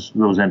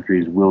 those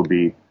entries will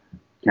be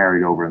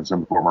carried over in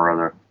some form or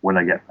other when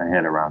I get my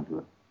head around to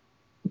it.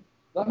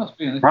 That must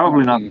be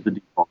probably not the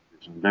default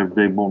version.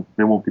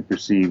 They won't be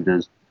perceived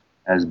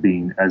as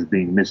being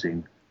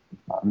missing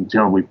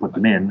until we put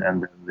them in,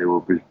 and then they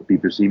will be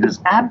perceived as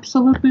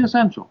absolutely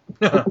essential.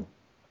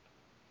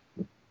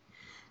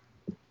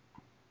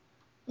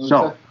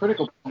 So, a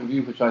critical point of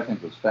view, which I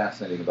think was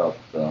fascinating about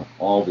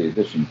all the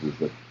editions, is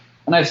that,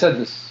 and I said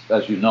this,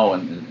 as you know,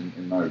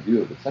 in my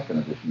review of the second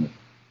edition,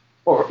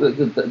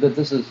 that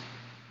this is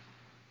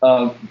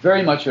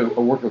very much a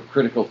work of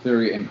critical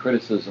theory and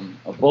criticism,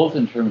 both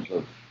in terms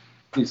of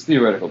these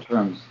theoretical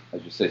terms,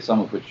 as you say, some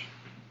of which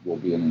will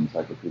be in the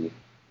encyclopedia,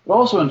 but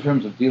also in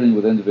terms of dealing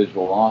with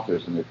individual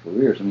authors and their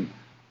careers. I mean,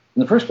 in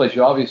the first place,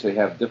 you obviously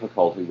have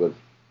difficulty with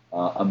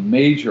a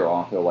major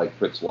author like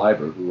Fritz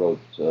Leiber, who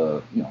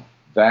wrote,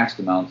 vast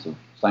amounts of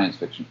science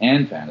fiction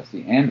and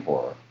fantasy and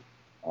horror,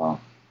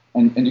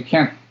 and you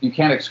can't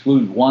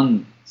exclude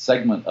one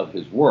segment of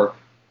his work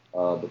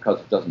because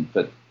it doesn't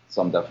fit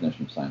some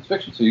definition of science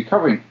fiction. So you're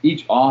covering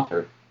each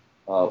author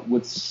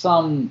with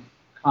some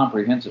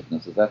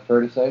comprehensive,ness. Is that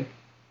fair to say?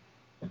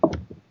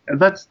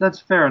 That's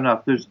fair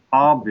enough. There's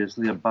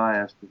obviously a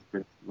bias with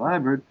Fritz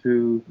Leiber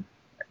to,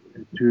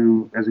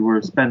 as it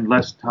were, spend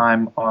less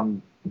time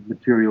on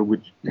material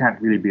which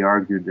can't really be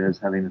argued as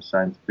having a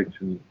science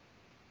fiction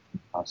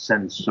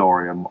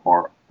sensorium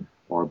or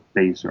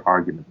base or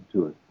argument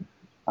to it.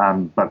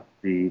 But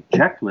the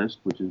checklist,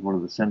 which is one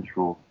of the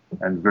central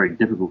and very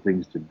difficult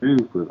things to do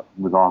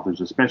with authors,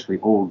 especially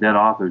old dead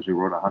authors who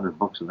wrote 100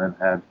 books and then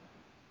had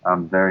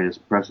various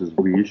presses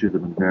reissue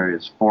them in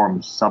various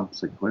forms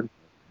subsequently.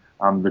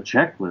 The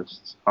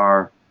checklists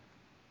are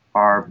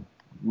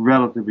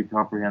relatively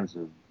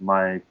comprehensive.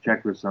 My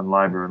checklist on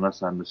Leiber,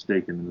 unless I'm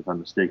mistaken, and if I'm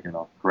mistaken,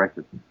 I'll correct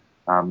it,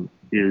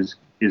 is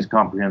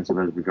comprehensive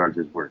as regards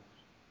his works.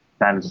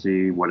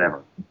 Fantasy,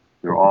 whatever.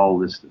 They're all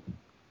listed.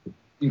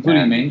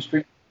 Including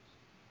mainstream?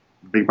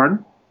 Beg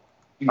pardon?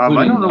 I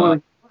don't know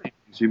whether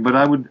mainstream,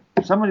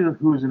 but somebody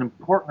who is an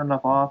important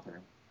enough author,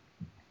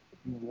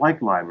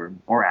 like Leiber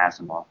or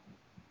Asimov,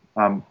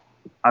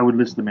 I would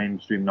list the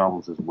mainstream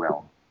novels as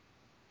well.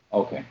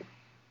 Okay.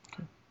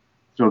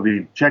 So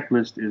the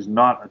checklist is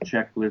not a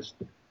checklist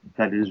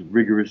that is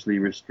rigorously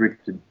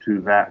restricted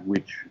to that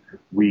which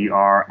we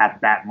are at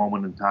that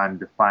moment in time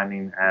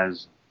defining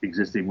as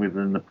existing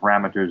within the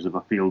parameters of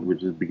a field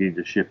which is beginning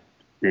to shift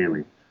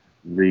daily.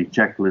 The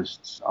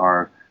checklists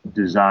are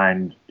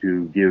designed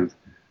to give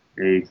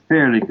a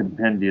fairly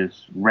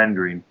compendious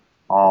rendering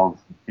of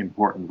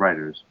important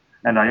writers.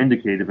 And I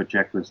indicate if a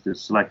checklist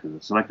is selected.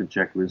 A selected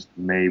checklist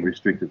may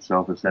restrict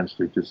itself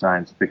essentially to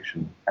science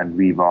fiction and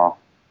leave off,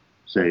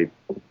 say,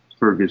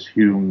 Fergus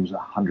Hume's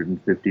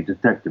 150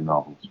 detective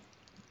novels.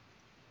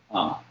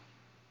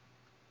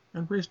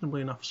 And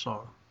reasonably enough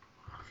so.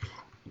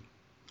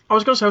 I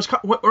was going to say,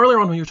 earlier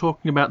on when you were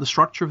talking about the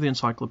structure of the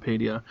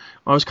encyclopedia,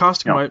 I was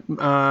casting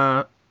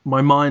my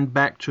mind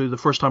back to the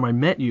first time I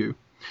met you,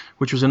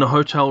 which was in a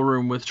hotel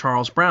room with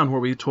Charles Brown, where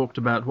we talked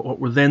about what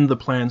were then the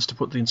plans to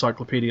put the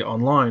encyclopedia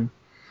online.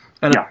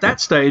 And at that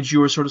stage,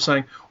 you were sort of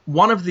saying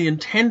one of the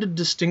intended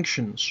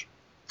distinctions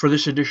for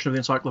this edition of the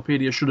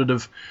encyclopedia, should it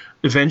have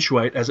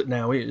eventuate as it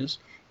now is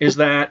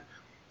that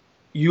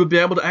you would be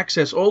able to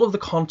access all of the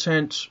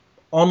content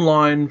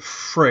online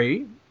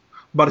free,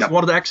 but if you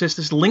wanted to access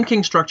this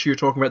linking structure you're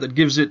talking about that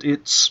gives it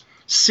its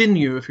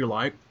sinew, if you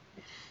like,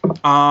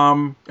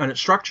 and its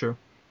structure,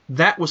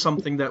 that was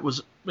something that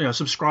was,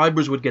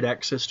 subscribers would get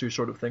access to,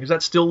 sort of thing. Is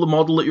that still the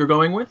model that you're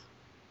going with?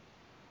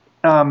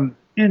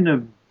 In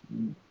a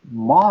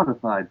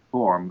modified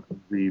form,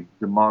 the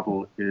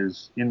model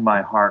is, in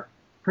my heart,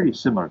 pretty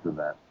similar to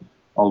that,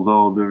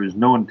 although there is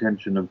no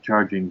intention of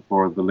charging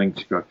for the link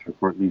structure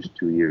for at least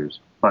 2 years.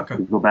 But to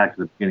go back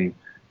to the beginning,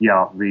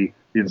 the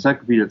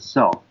encyclopedia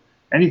itself,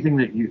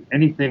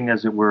 anything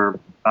as it were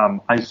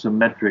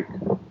isometric,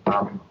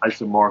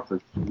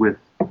 isomorphous with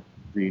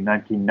the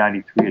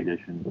 1993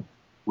 edition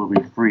will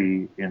be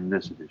free in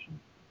this edition.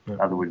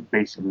 In other words,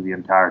 basically the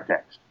entire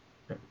text.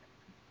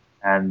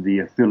 And the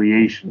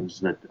affiliations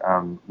that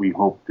we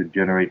hope to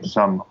generate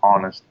some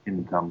honest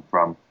income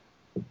from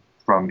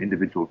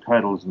individual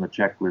titles in the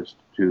checklist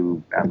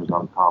to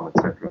Amazon.com,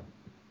 etc.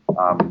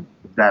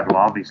 That'll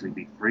obviously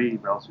be free.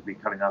 We'll also be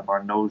cutting up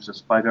our nose to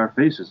spite our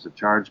faces to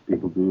charge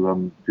people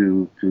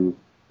to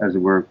as it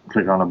were,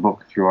 click on a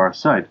book through our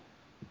site.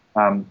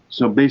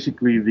 So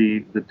basically,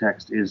 the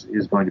text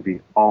is going to be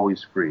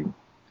always free.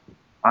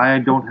 I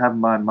don't have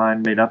my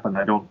mind made up, and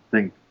I don't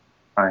think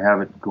I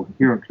have it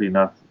coherently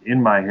enough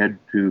in my head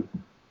to,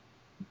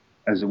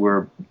 as it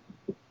were,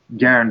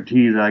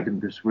 guarantee that I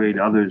can persuade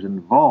others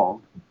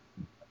involved.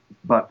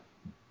 But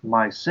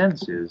my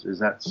sense is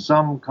that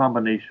some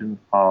combination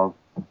of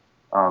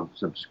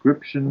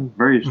subscription,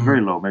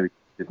 very low, maybe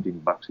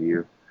 $15 a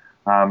year,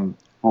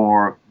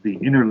 for the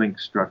interlink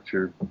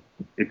structure,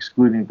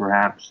 excluding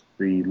perhaps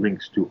the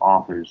links to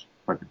authors,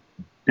 but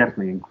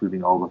definitely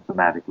including all the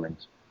thematic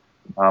links,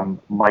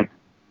 might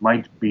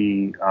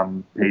be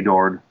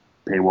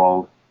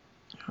paywalled,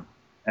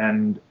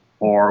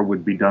 or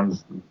would be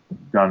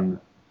done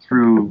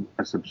through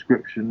a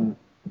subscription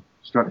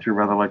structure,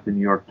 rather like the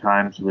New York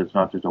Times, so that it's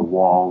not just a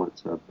wall;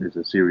 it's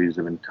a series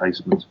of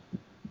enticements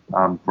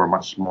for a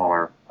much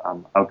smaller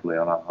outlay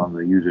on the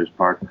user's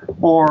part,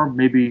 or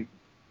maybe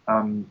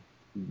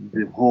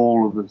the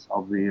whole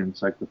of the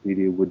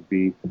encyclopedia would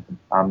be,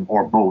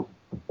 or both,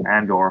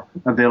 or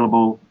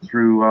available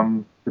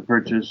through the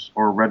purchase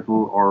or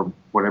rental or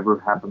whatever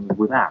happens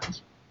with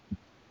apps.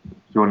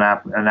 So an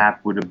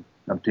app would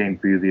obtain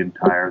for you the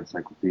entire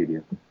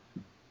encyclopedia.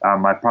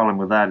 My problem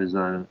with that is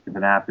if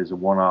an app is a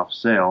one-off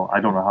sale, I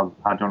don't know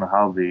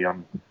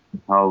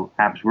how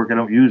apps work. I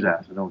don't use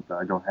apps.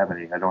 I don't have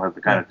any. I don't have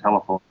the kind of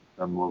telephone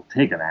that will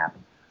take an app,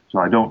 so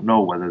I don't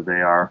know whether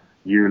they are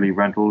yearly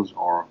rentals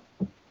or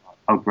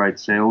outright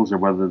sales or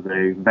whether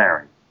they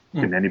vary.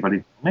 Can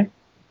anybody tell me?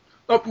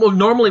 Well,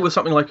 normally with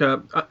something like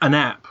an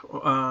app,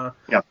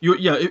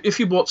 if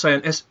you bought,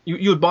 say,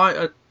 you would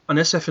buy an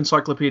SF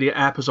Encyclopedia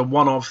app as a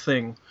one-off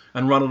thing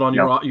and run it on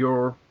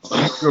your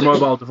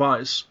mobile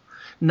device.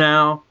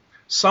 Now,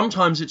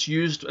 sometimes it's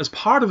used as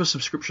part of a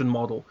subscription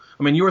model.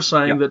 I mean, you were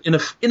saying that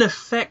in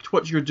effect,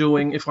 what you're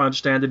doing, if I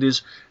understand it,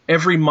 is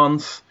every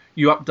month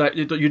you update,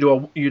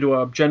 you do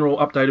a general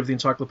update of the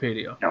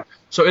encyclopedia. Yeah.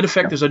 So in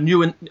effect, there's a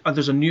new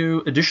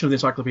edition of the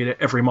encyclopedia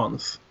every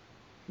month.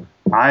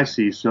 I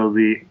see. So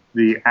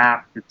the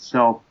app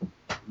itself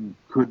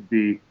could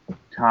be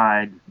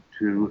tied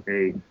to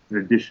an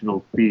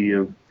additional fee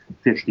of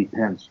 50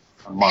 pence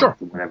a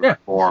month or whatever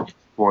for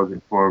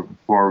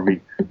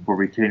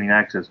retaining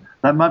access.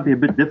 That might be a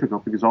bit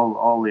difficult because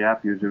all the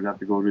app users have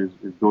to go to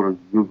is go to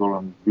Google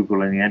and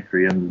Google any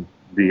entry, and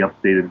the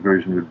updated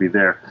version would be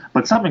there.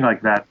 But something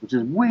like that, which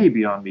is way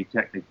beyond me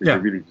technically to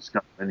really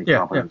discuss any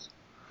competence,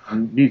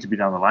 needs to be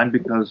down the line,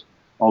 because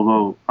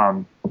although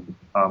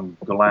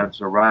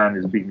Gollancz or Ryan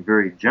is being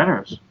very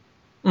generous,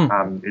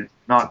 it's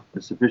not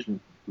a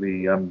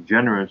sufficiently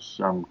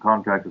generous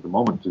contract at the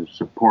moment to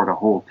support a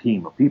whole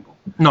team of people,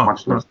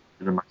 much less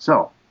than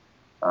myself.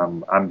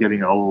 I'm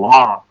getting a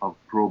lot of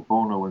pro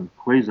bono and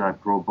quasi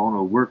pro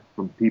bono work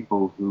from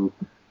people who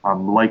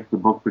like the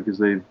book because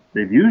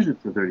they've used it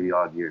for 30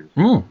 odd years,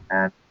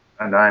 and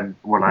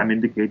what I'm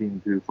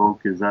indicating to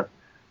folk is that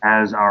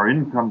as our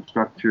income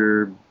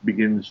structure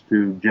begins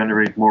to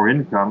generate more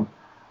income,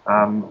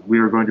 we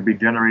are going to be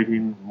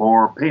generating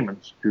more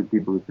payments to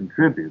people who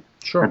contribute.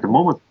 Sure. At the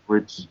moment,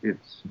 it's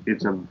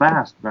a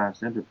vast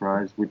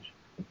enterprise which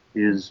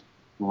is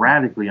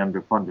radically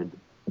underfunded,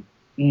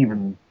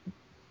 even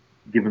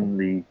given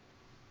the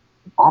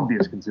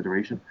obvious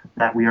consideration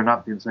that we are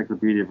not the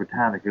Encyclopedia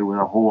Britannica with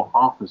a whole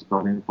office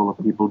building full of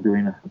people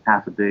doing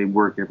half a day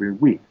work every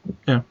week.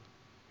 Yeah.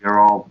 We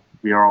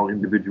are all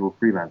individual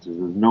freelancers.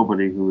 There's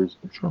nobody who is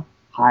Sure.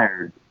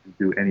 hired to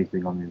do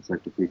anything on the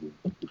encyclopedia.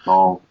 It's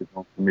all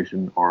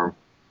commission or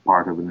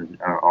part of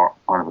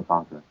a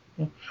contract.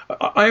 Yeah.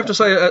 I have to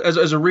say,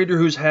 as a reader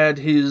who's had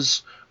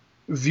his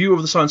view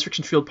of the science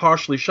fiction field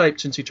partially shaped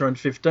since he turned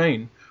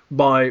 15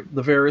 by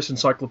the various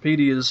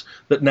encyclopedias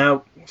that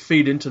now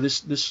feed into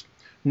this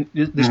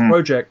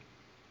project,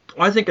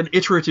 I think an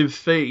iterative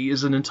fee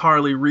is an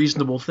entirely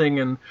reasonable thing,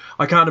 and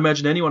I can't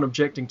imagine anyone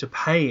objecting to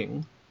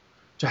paying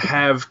to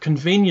have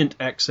convenient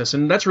access,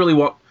 and that's really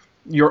what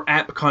your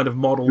app kind of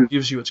model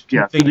gives you. It's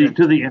convenient.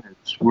 To the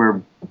innards,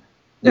 which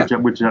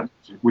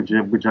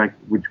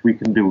we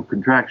can do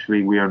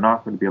contractually. We are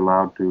not going to be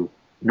allowed to,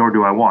 nor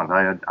do I want.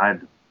 I had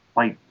to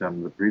fight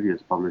the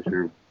previous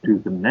publisher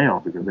tooth and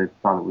nail because they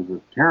thought it was a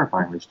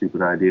terrifyingly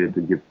stupid idea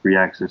to give free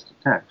access to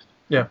text.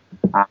 Yeah.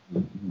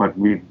 But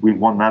we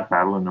won that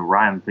battle, and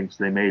Orion thinks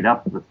they made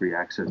up the free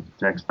access to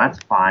text. That's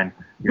fine.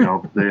 You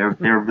know,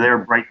 they're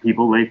bright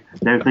people.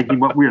 They're thinking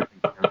what we're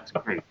thinking. That's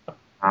great.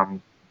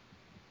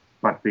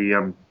 But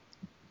the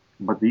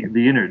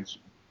innards,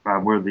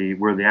 where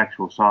the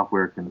actual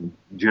software can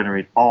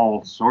generate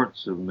all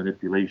sorts of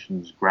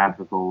manipulations,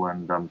 graphical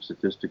and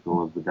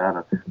statistical of the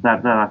data.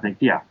 That I think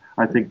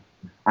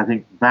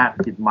that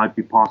it might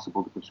be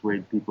possible to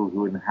persuade people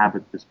who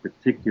inhabit this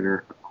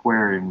particular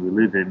aquarium we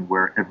live in,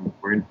 where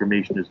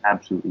information is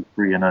absolutely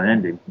free and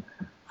unending,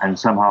 and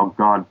somehow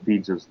God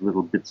feeds us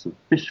little bits of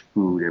fish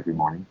food every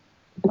morning.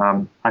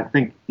 I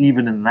think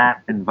even in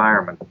that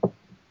environment,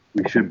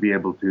 we should be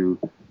able to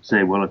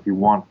say, well, if you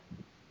want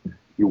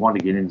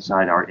to get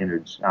inside our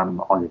innards,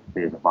 all you have to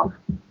pay is $1,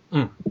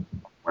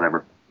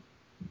 whatever.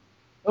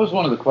 That was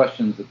one of the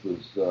questions that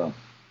was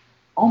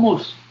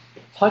almost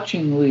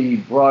touchingly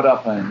brought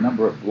up in a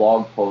number of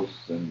blog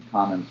posts and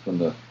comments when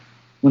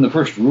the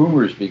first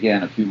rumors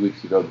began a few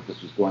weeks ago that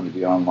this was going to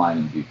be online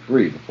and be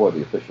free before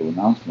the official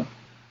announcement.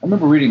 I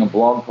remember reading a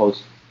blog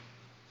post,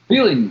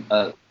 saying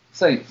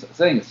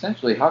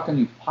essentially, how can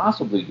you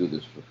possibly do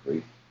this for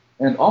free?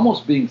 And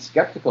almost being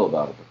skeptical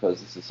about it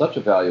because this is such a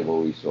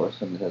valuable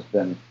resource, and it has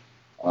been,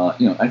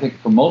 I think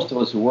for most of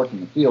us who work in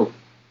the field,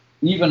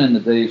 even in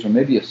the days, or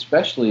maybe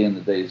especially in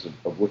the days of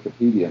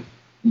Wikipedia,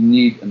 you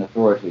need an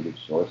authoritative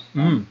source.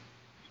 The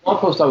blog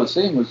post I was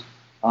seeing was,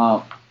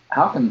 how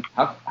can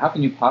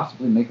you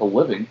possibly make a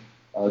living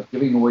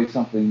giving away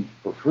something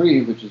for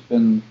free, which has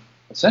been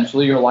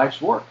essentially your life's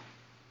work?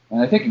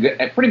 And I think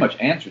it pretty much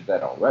answered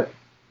that already.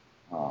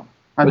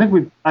 I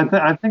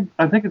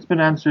think it's been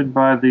answered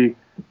by the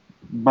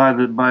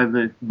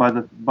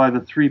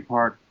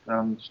three-part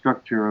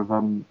structure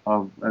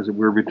of as it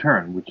were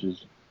return, which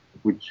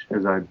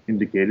as I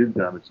indicated,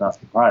 it's not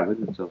private.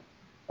 It's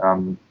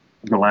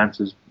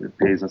Gollancz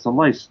pays us a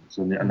license,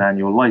 an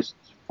annual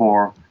license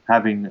for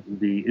having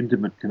the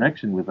intimate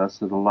connection with us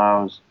that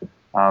allows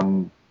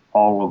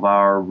all of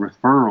our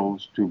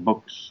referrals to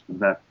books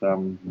that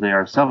they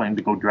are selling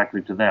to go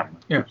directly to them,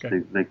 which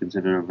they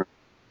consider a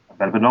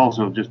benefit. And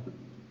also just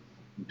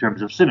in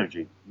terms of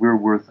synergy, we're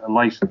worth a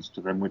license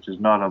to them, which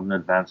is not an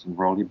advance in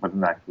royalty, but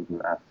an actual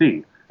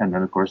fee. And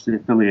then, of course, the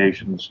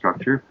affiliation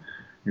structure,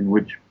 in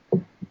which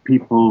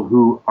people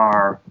who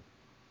are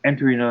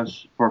entering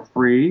us for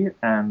free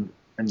and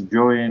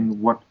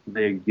enjoying what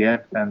they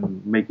get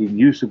and making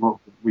use of what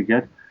we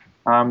get,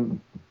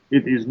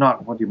 it is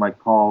not what you might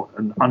call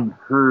an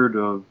unheard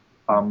of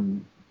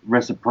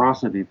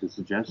reciprocity to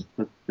suggest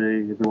that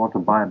if they want to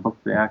buy a book,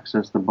 they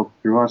access the book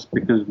through us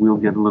because we'll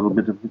get a little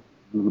bit of a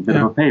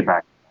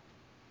payback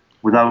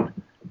without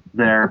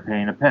their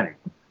paying a penny.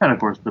 And of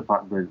course, the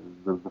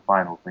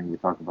final thing we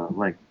talked about,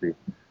 like the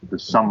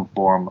some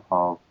form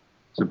of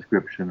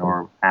subscription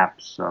or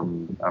apps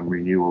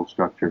renewal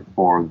structure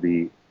for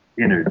the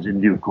innards in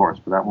due course,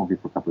 but that won't be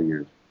for a couple of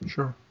years.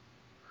 Sure.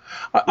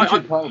 I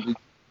should probably.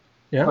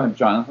 Yeah,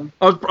 Jonathan.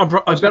 I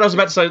bet I was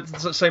about to say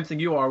the same thing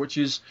you are, which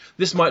is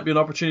this might be an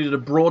opportunity to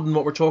broaden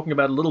what we're talking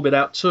about a little bit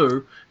out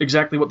to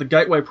exactly what the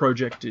Gateway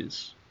Project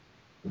is.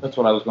 That's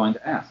what I was going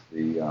to ask.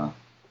 The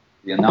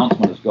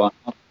announcement has gone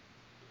up.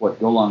 What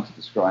Gollancz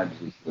describes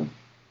as the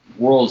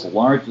world's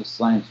largest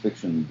science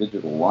fiction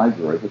digital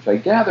library, which I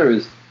gather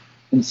is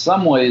in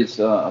some ways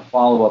a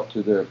follow-up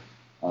to their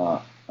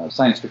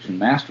Science Fiction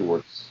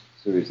Masterworks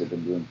series they've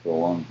been doing for a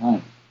long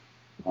time.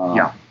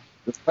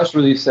 The press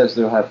release says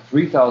they'll have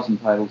 3,000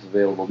 titles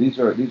available. These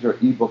are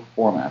ebook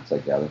formats, I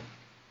gather.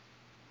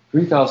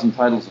 3,000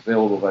 titles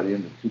available by the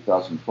end of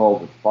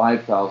 2012, with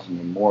 5,000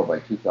 and more by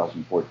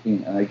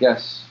 2014. And I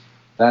guess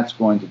that's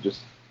going to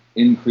just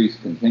increase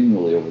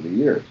continually over the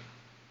years.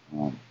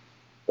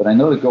 but I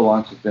know that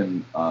Gollancz has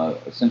been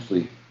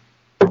essentially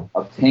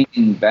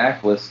obtaining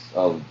backlists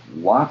of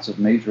lots of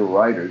major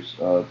writers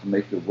to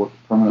make the book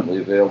permanently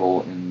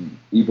available in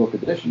ebook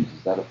editions.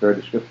 Is that a fair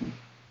description?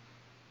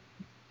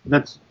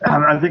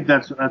 I think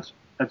that's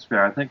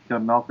fair. I think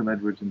Malcolm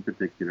Edwards in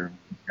particular,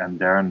 and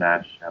Darren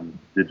Nash,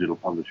 digital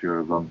publisher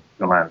of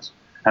Gollancz,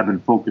 have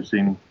been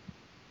focusing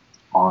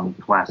on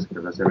classic,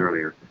 as I said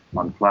earlier,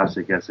 on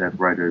classic SF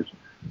writers,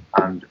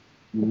 and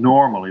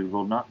normally,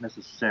 though not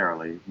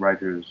necessarily,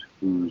 writers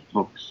whose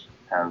books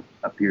have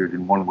appeared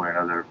in one way or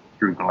another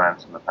through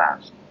Gollancz in the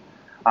past.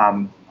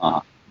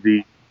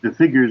 The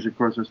figures, of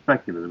course, are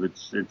speculative.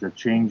 It's a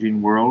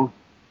changing world,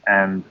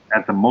 and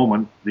at the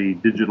moment, the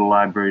digital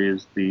library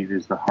is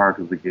the heart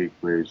of the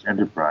Gateway's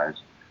enterprise.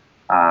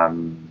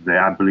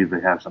 I believe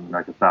they have something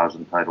like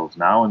 1,000 titles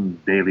now,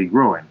 and daily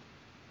growing.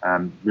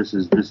 This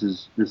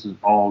is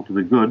all to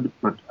the good,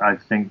 but I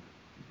think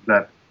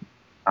that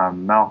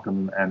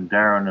Malcolm and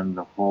Darren and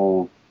the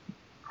whole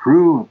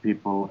crew of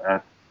people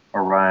at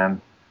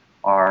Orion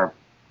are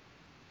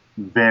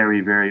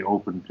very, very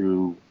open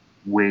to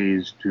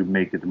ways to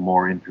make it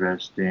more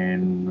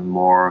interesting,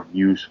 more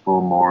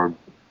useful, more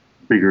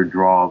bigger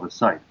draw of a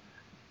site.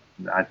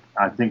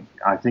 I think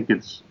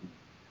it's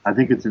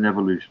an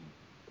evolution.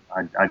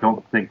 I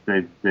don't think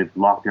they've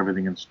locked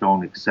everything in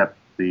stone except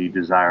the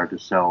desire to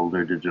sell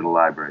their digital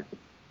library.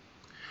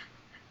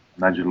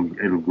 Imagine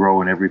it'll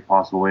grow in every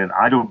possible way, and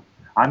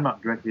I'm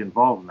not directly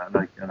involved in that,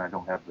 and I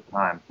don't have the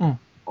time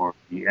or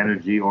the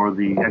energy or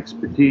the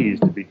expertise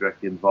to be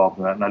directly involved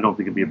in that, and I don't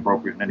think it'd be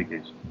appropriate in any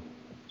case.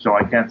 So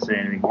I can't say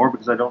anything more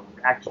because I don't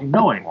actually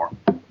know anymore.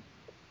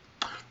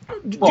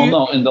 Well,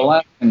 no, and the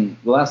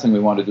last thing we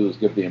want to do is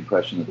give the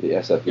impression that the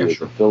SFE is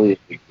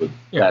affiliated with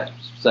that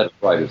set of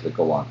writers that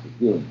Gollancz is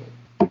dealing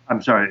with.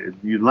 I'm sorry,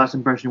 the last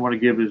impression you want to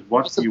give is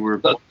what you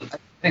were...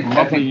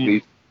 I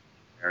think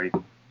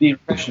the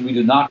impression we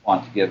do not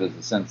want to give is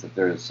the sense that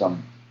there is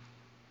some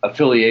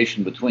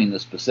affiliation between the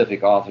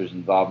specific authors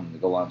involved in the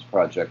Gollancz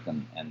project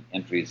and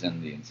entries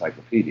in the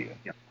encyclopedia.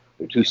 Yeah.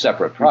 They're two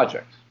separate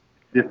projects.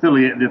 The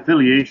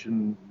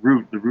affiliation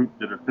route, the route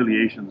that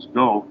affiliations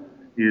go,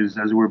 is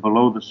as we're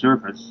below the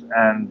surface,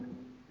 and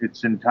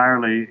it's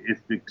entirely, if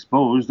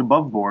exposed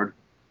above board,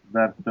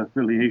 that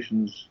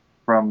affiliations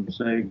from,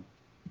 say,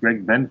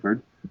 Greg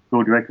Benford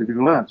go directly to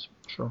Gollancz.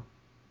 Sure.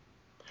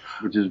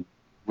 Which is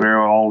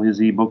where all his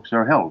ebooks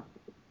are held.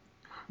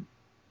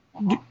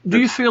 Do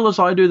you feel, as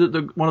I do,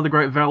 that one of the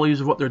great values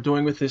of what they're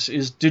doing with this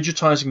is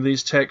digitizing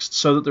these texts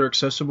so that they're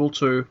accessible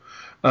to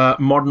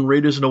modern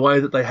readers in a way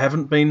that they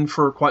haven't been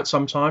for quite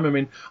some time? I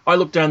mean, I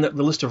look down the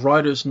list of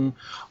writers, and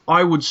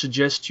I would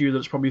suggest to you that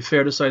it's probably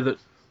fair to say that,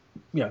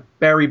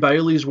 Barry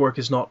Bailey's work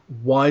is not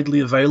widely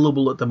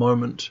available at the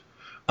moment.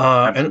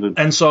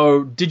 And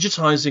so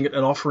digitizing it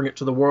and offering it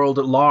to the world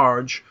at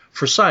large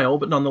for sale,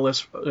 but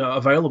nonetheless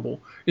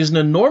available, is an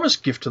enormous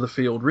gift to the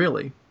field,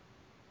 really.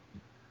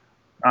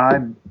 I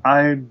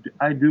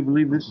do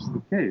believe this is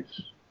the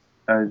case.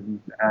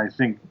 I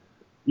think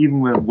even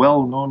with a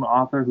well-known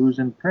author who's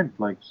in print,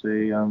 like,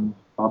 say,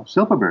 Bob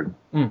Silverberg.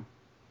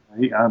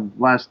 He,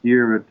 last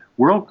year at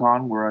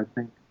Worldcon, where I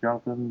think,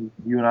 Jonathan,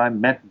 you and I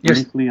met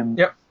briefly in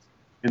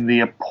the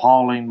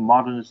appalling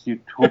modernist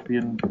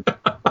utopian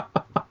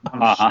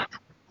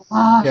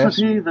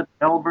monstrosity that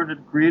Melbourne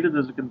had created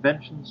as a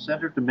convention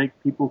center to make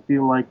people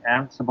feel like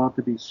ants about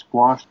to be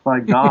squashed by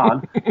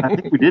God. I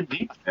think we did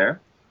meet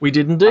there. We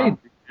did indeed.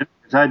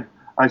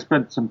 I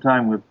spent some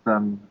time with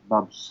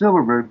Bob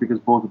Silverberg because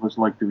both of us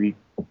like to eat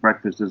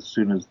breakfast as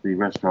soon as the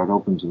restaurant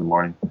opens in the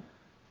morning,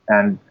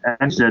 and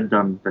said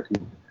that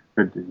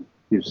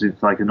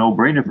it's like a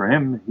no-brainer for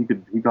him.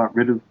 He got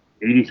rid of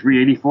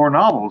 83, 84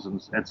 novels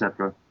and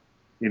etc.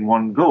 in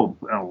one go,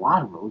 and a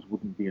lot of those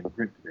wouldn't be in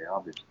print today,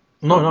 obviously.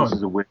 No. This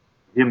is a way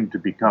for him to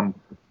become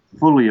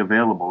fully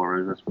available,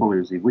 or as fully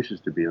as he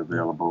wishes to be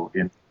available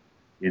in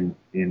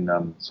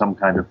some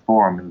kind of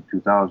form in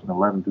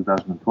 2011,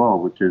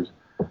 2012, which is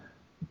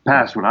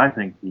past what I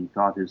think he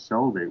thought his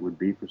sell date would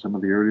be for some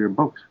of the earlier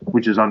books,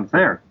 which is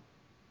unfair.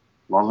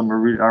 A lot of them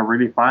are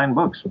really fine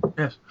books.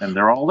 Yes. And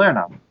they're all there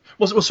now.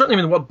 Well, certainly,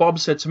 I mean, what Bob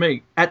said to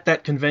me at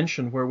that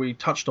convention where we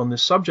touched on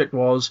this subject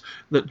was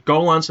that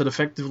Gollancz had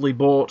effectively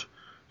bought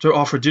to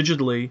offer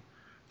digitally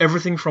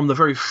everything from the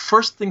very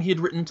first thing he'd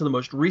written to the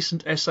most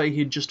recent essay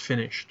he'd just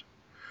finished.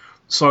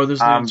 So there's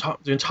the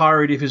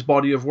entirety of his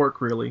body of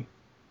work, really.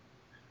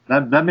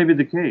 That may be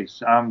the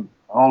case.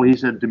 All he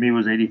said to me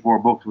was 84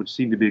 books, which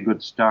seemed to be a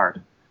good start.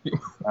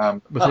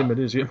 With him it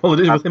is, yeah. Well,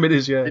 with him it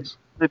is, yes.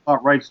 They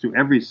bought rights to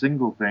every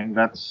single thing.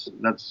 That's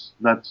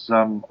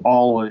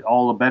all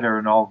the better,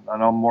 and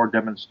all more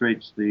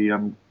demonstrates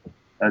the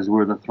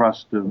the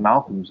thrust of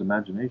Malcolm's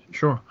imagination.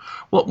 Sure.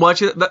 Well,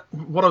 actually,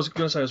 what I was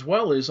going to say as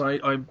well is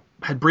I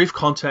had brief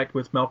contact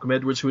with Malcolm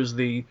Edwards, who is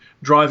the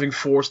driving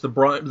force, the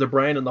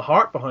brain and the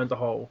heart behind the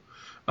whole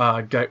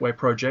Gateway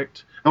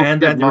project,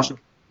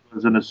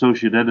 was an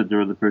associate editor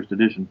of the first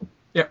edition.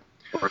 Yeah.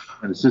 Or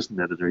an assistant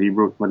editor. He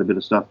wrote quite a bit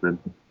of stuff then.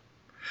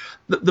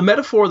 The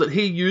metaphor that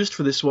he used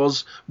for this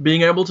was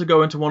being able to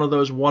go into one of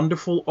those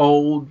wonderful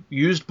old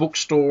used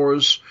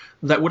bookstores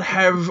that would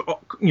have,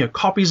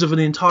 copies of an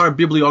entire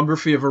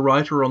bibliography of a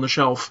writer on the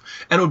shelf,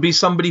 and it would be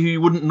somebody who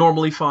you wouldn't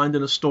normally find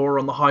in a store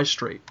on the high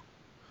street.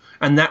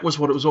 And that was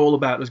what it was all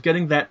about, was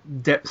getting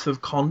that depth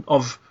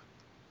of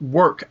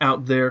work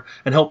out there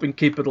and helping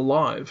keep it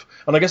alive.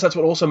 And I guess that's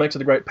what also makes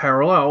it a great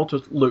parallel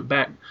to loop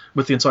back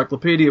with the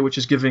encyclopedia, which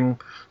is giving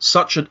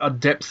such a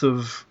depth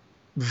of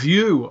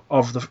view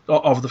of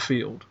the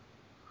field,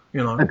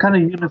 a kind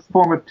of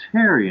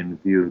uniformitarian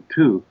view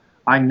too.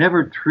 I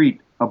never treat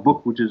a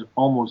book which is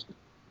almost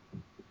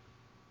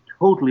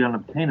totally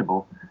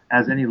unobtainable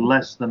as any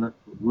less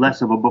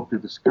of a book to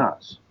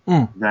discuss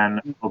than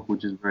a book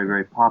which is very,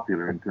 very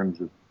popular in terms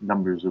of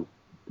numbers of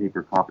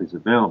paper copies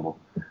available.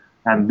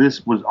 And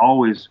this was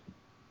always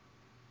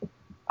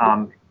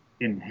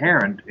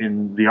inherent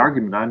in the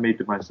argument I made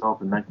to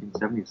myself in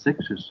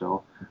 1976 or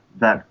so,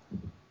 that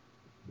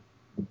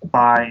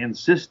by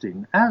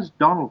insisting, as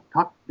Donald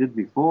Tuck did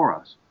before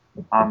us,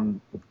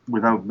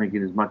 without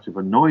making as much of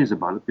a noise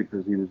about it,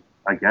 because he was,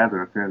 I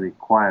gather, a fairly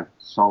quiet,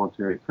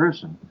 solitary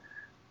person,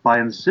 by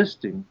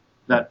insisting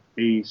that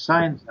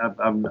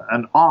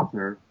an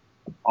author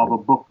of a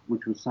book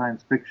which was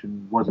science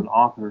fiction was an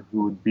author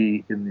who would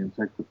be in the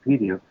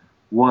encyclopedia,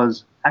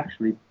 was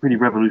actually pretty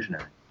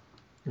revolutionary.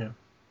 Yeah.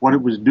 What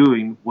it was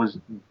doing was,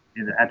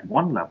 at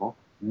one level,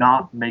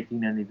 not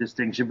making any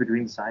distinction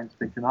between science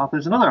fiction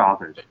authors and other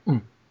authors,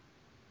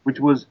 which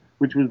was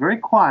very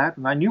quiet,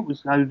 and I knew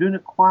I was doing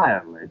it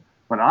quietly.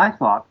 But I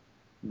thought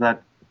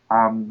that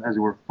as we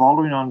were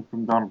following on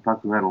from Donald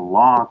Tuck, who had a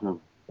lot of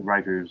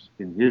writers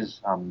in his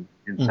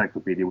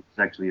encyclopedia, which is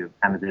actually an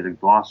annotated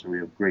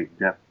glossary of great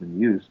depth and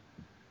use,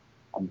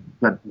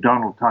 that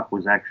Donald Tuck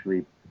was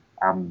actually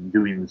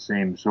doing the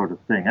same sort of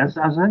thing, as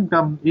I think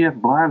E.F.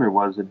 Blyler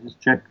was in his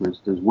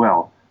checklist as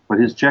well. But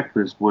his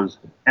checklist was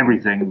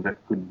everything that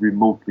could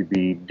remotely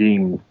be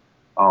deemed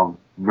of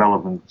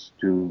relevance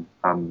to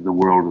the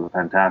world of the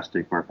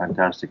fantastic or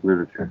fantastic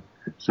literature.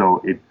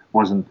 So it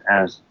wasn't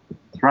as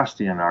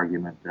thrusty an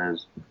argument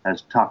as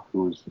Tuck,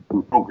 who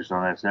focused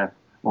on SF,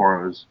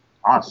 or as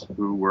us,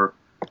 who were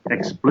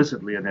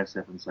explicitly an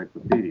SF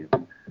encyclopedia.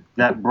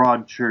 That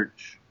broad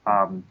church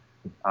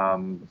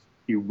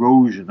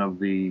erosion of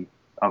the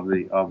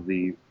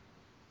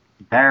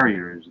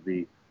barriers,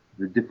 the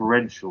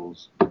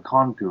differentials, the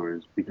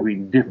contours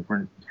between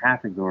different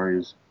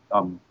categories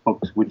of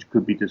books which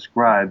could be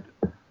described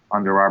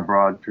under our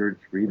broad church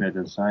remit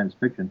as science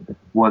fiction,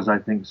 was, I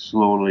think,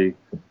 slowly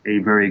a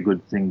very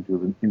good thing to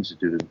have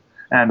instituted.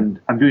 And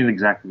I'm doing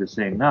exactly the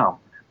same now.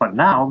 But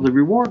now the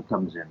reward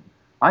comes in.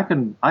 I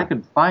can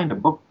find a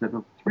book that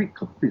have 3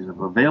 copies of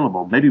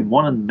available, maybe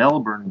one in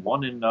Melbourne,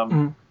 one in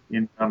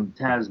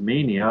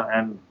Tasmania,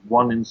 and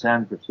one in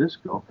San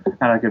Francisco,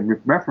 and I can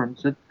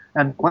reference it,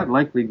 and quite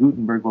likely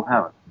Gutenberg will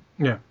have it.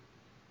 Yeah.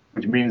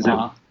 Which means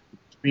that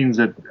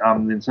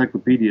the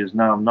encyclopedia is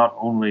now not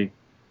only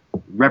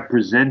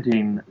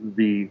representing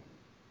the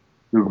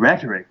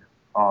rhetoric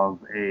of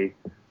a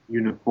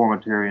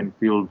uniformitarian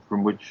field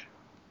from which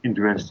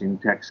interesting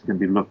texts can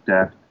be looked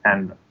at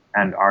and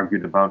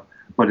argued about,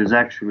 but is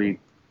actually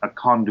a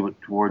conduit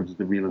towards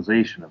the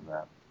realization of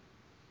that.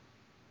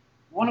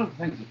 One of the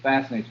things that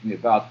fascinates me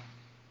about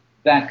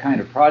that kind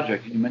of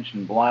project, you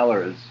mentioned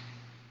Blyler,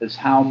 is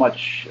how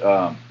much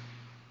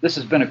this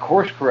has been a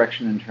course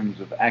correction in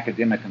terms of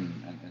academic and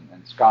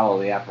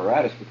scholarly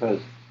apparatus,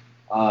 because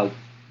by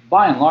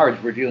and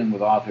large we're dealing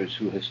with authors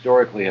who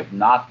historically have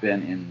not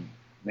been in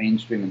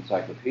mainstream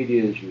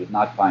encyclopedias. You would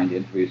not find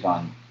entries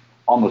on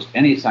almost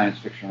any science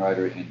fiction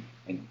writer in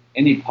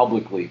any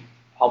publicly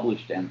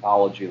published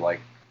anthology like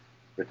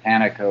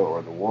Britannica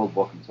or the World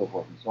Book and so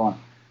forth and so on.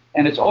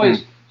 And it's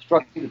always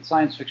struck me that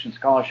science fiction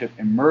scholarship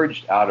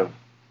emerged out of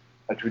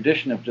a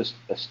tradition of just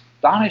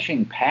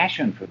astonishing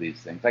passion for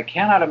these things. I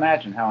cannot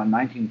imagine how in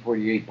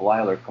 1948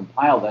 Blyler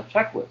compiled that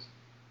checklist,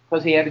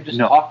 because he had to just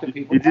talk to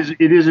people.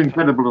 It is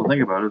incredible to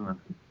think about, isn't it?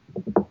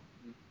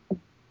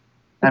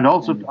 And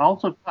also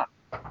Tuck.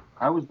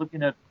 I was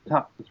looking at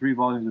Tuck, the 3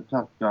 volumes of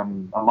Tuck, a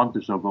month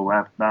or so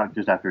ago,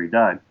 just after he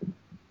died.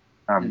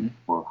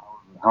 Well,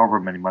 however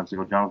many months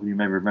ago, Jonathan, you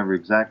may remember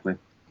exactly.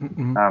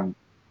 And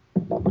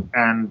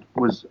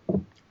was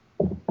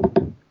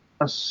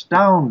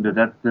astounded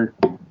at the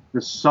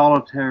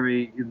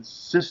solitary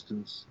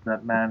insistence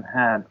that man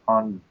had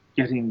on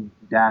getting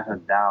data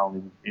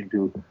down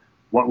into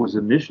what was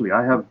initially,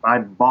 I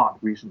bought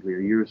recently, a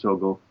year or so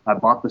ago, I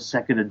bought the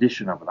 2nd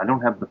edition of it. I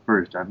don't have the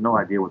first. I have no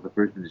idea what the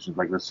first edition is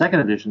like. The 2nd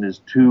edition is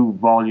 2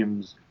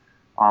 volumes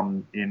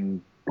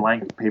in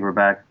blank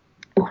paperback,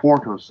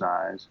 quarto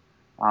size,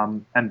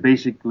 and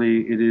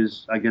basically it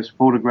is, I guess,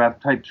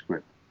 photographed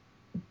typescript.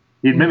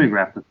 He had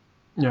mimeographed it,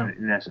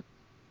 in essence.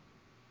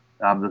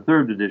 The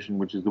 3rd edition,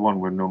 which is the one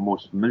we're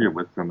most familiar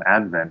with from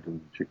Advent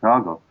in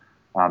Chicago,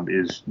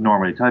 is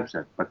normally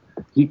typeset. But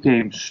he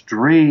came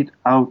straight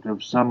out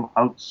of some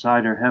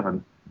outsider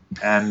heaven,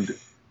 and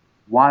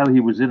while he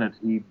was in it,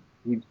 he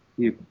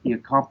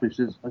accomplished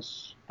this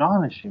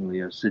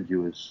astonishingly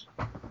assiduous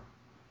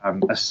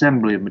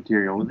assembly of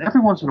material. And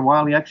every once in a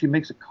while, he actually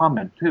makes a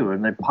comment too,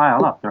 and they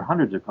pile up. There are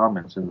hundreds of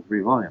comments in the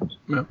 3 volumes.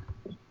 Yeah.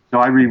 So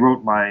I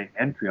rewrote my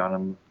entry on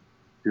him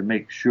to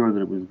make sure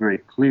that it was very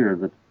clear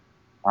that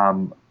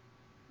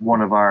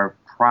one of our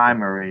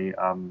primary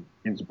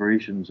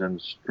inspirations and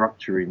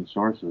structuring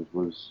sources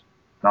was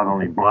not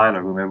only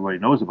Blyler, whom everybody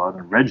knows about,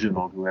 and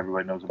Reginald, who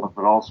everybody knows about,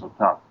 but also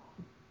Tuck.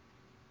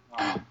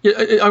 Yeah,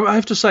 I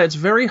have to say, it's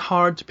very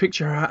hard to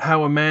picture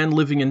how a man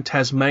living in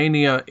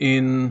Tasmania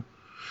in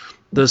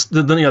the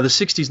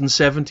 60s and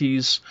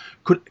 70s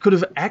could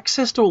have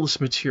accessed all this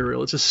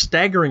material. It's a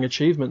staggering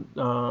achievement,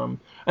 and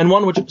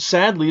one which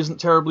sadly isn't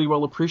terribly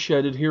well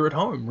appreciated here at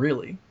home,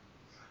 really.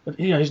 But,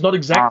 he's not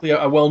exactly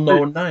a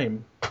well-known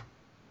name.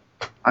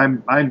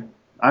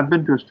 I've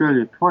been to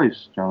Australia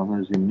twice,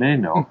 Jonathan, as you may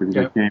know, because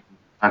I came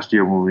last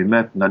year when we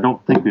met, and I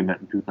don't think we met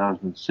in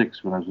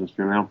 2006 when I was in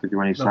Australia. I don't think there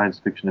were any science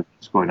fiction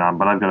events going on,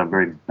 but I've got a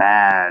very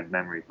bad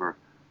memory for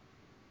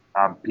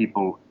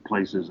people,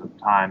 places, and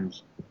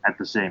times at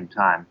the same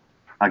time.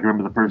 I can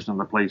remember the person,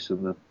 the place,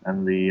 and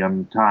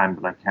the time,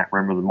 but I can't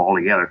remember them all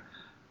together.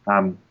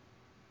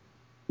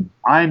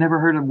 I never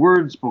heard a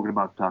word spoken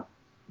about Tuck.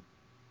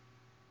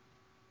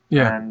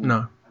 Yeah, and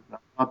no. I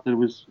thought that it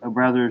was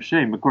rather a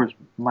shame. Of course,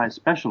 my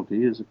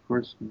specialty is, of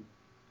course,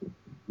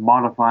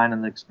 modifying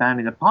and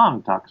expanding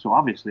upon Tuck. So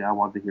obviously I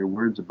wanted to hear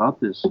words about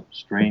this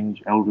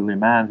strange elderly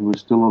man who was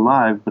still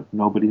alive, but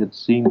nobody had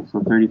seen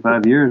for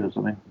 35 years or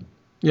something.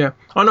 Yeah,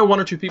 I know one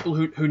or two people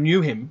who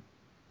knew him,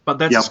 but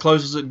that's as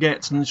close as it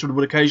gets, and sort of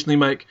would occasionally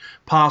make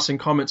passing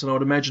comments. And I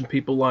would imagine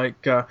people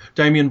like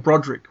Damien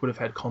Broderick would have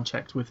had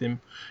contact with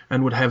him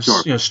and would have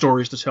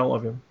stories to tell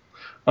of him.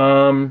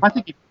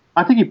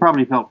 I think he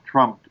probably felt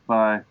trumped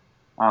by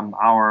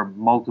our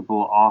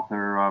multiple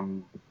author,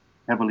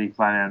 heavily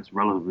financed,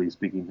 relatively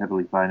speaking,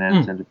 heavily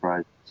financed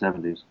enterprise in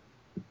the 70s.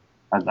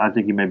 I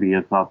think he maybe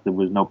had thought there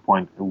was no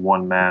point in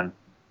one man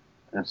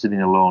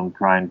sitting alone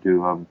trying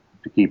to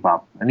keep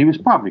up. And he was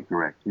probably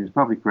correct. He was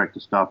probably correct to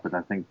stop it.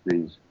 I think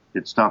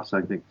it stops,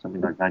 I think, something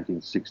like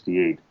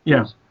 1968.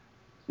 Yeah.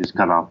 His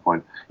cutoff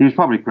point. He was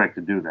probably correct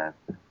to do that.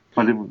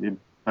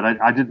 But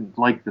I didn't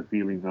like the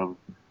feeling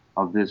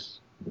of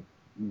this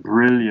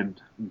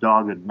brilliant,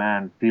 dogged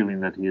man feeling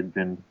that he had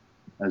been,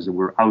 as it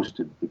were,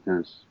 ousted,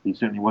 because he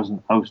certainly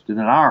wasn't ousted in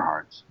our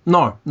hearts.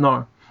 No.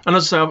 And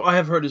as I say, I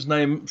have heard his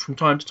name from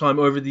time to time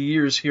over the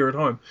years here at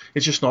home.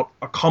 It's just not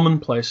a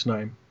commonplace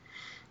name.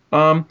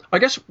 I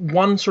guess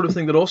one sort of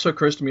thing that also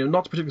occurs to me,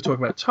 not particularly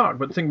talking about Tuck,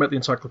 but thinking about the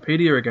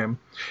encyclopedia again,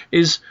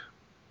 is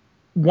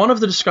one of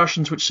the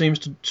discussions which seems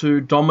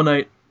to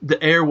dominate the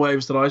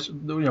airwaves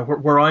that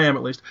where I am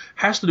at least,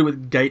 has to do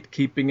with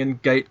gatekeeping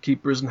and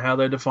gatekeepers and how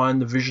they define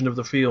the vision of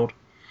the field.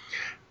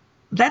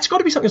 That's got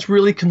to be something that's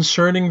really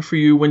concerning for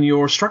you when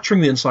you're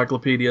structuring the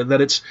encyclopedia,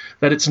 that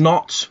it's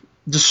not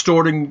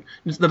distorting,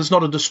 that it's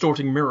not a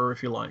distorting mirror,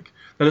 if you like,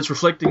 that it's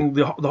reflecting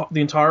the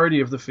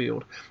entirety of the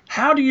field.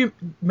 How do you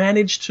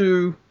manage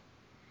to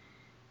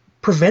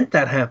prevent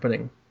that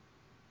happening?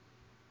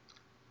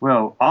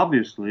 Well,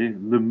 obviously,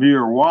 le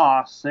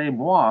miroir, c'est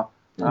moi.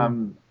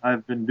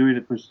 I've been doing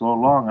it for so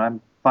long, I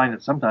find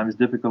it sometimes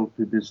difficult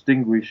to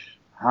distinguish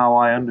how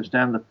I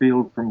understand the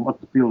field from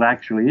what the field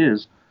actually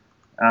is.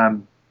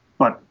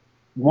 But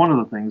one of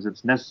the things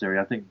that's necessary,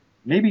 I think,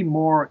 maybe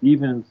more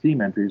even in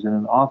theme entries than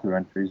in author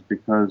entries,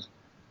 because,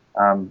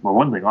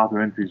 one thing, author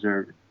entries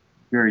are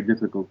very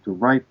difficult to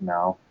write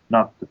now,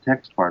 not the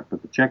text part,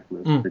 but the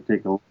checklist. They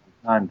take a long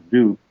time to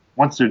do.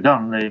 Once they're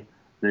done, they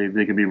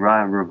can be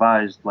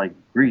revised like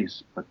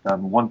grease, but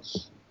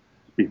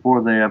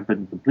before they have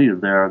been completed,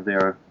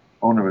 they're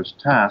onerous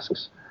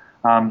tasks.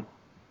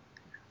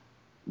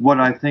 What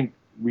I think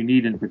we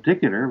need in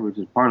particular, which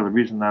is part of the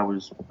reason I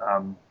was,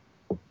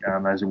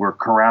 as it were,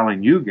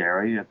 corralling you,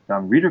 Gary, at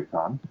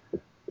ReaderCon,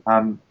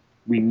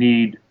 we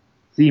need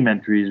theme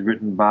entries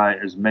written by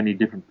as many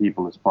different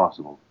people as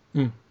possible.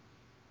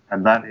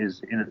 And that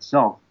is in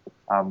itself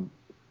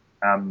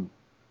an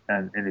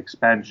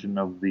expansion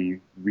of the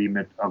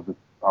remit of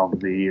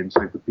the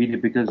encyclopedia,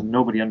 because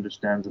nobody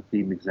understands a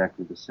theme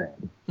exactly the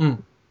same.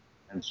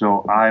 And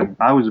so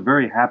I was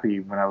very happy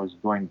when I was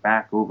going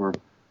back over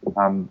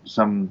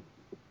some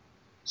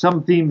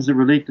themes that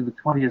relate to the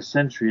 20th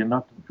century and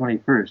not to the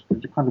 21st.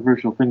 It's a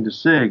controversial thing to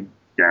say,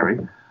 Gary,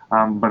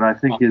 but I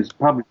think is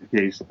probably the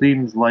case.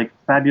 Themes like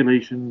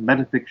fabulation,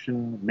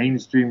 metafiction,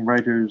 mainstream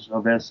writers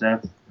of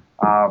SF.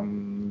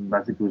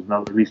 I think there was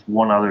at least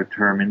one other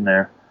term in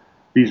there.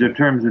 These are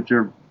terms which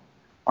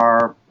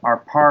are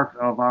part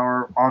of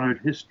our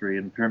honored history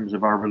in terms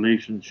of our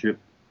relationship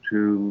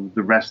to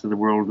the rest of the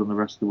world and the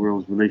rest of the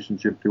world's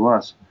relationship to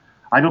us.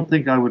 I don't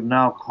think I would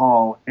now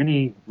call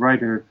any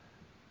writer,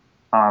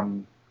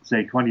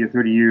 say 20 or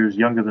 30 years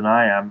younger than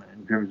I am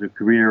in terms of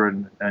career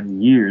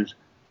and years,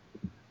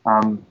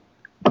 a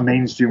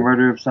mainstream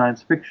writer of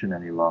science fiction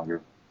any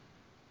longer,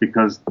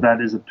 because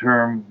that is a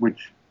term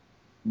which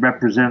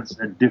represents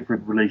a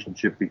different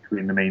relationship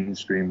between the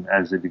mainstream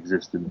as it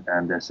existed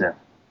and SF.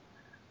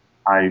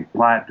 I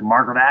apply it to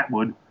Margaret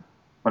Atwood,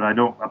 but I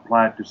don't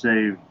apply it to,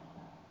 say,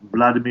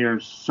 Vladimir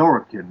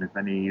Sorokin, if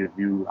any of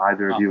you,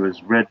 either of you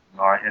has read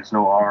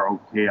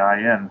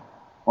Sorokin,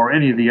 or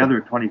any of the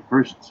other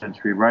 21st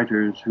century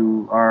writers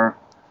who are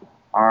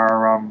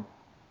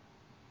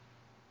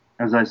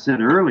as I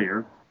said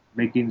earlier,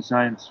 making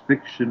science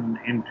fiction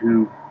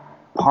into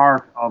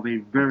part of a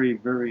very,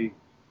 very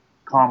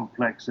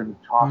complex and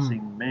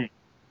tossing maze.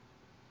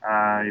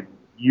 I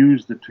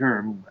use the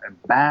term, a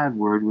bad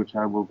word, which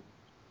I will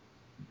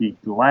be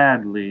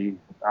gladly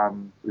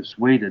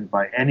persuaded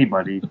by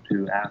anybody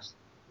to ask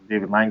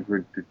David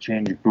Langford to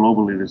change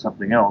globally to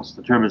something else.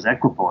 The term is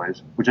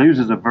equipoise, which I use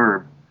as a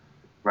verb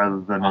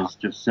rather than as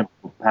just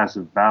simple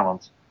passive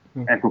balance.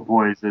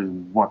 Equipoise is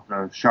what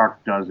a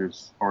shark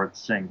does, or it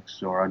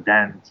sinks, or a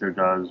dancer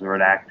does, or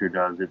an actor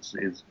does.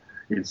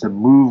 It's a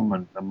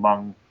movement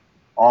among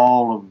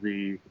all of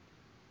the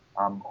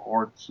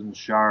orts and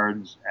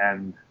shards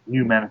and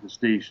new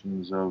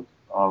manifestations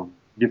of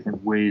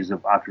different ways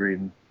of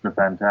uttering the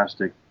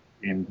fantastic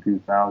in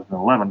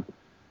 2011,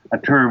 a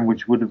term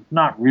which would have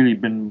not really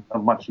been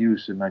of much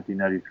use in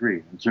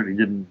 1993, and certainly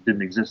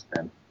didn't exist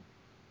then.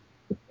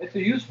 It's a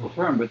useful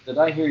term, but did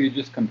I hear you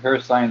just compare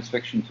science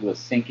fiction to a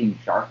sinking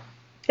shark?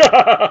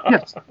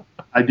 Yes,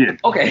 I did.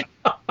 Okay.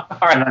 All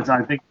right. And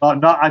I think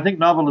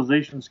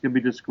novelizations can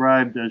be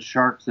described as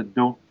sharks that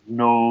don't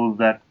know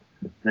that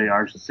they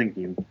are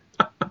sinking.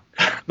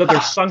 That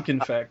they're sunk,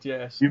 in fact,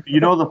 yes. You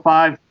know the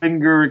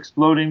 5-finger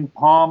exploding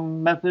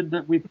palm method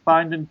that we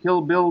find in Kill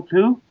Bill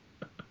 2?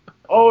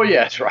 Oh,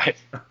 yes, right.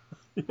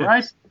 Yes.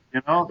 Right?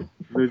 You know,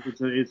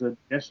 it's a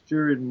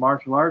gesture in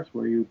martial arts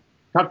where you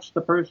touch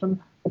the person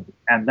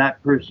and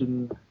that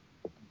person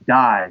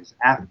dies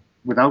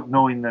without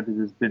knowing that it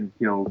has been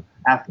killed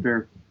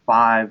after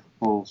 5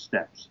 full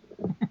steps.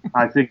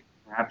 I think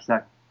perhaps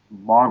that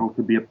model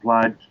could be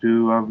applied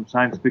to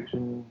science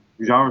fiction,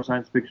 genre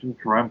science fiction,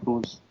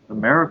 triumphalist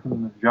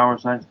American genre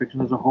science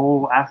fiction as a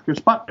whole after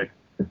Sputnik.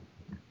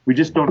 We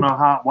just don't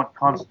know what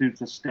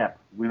constitutes a step.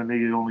 We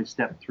maybe only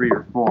step 3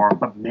 or 4,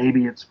 but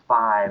maybe it's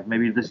 5.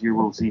 Maybe this year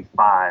we'll see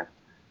 5.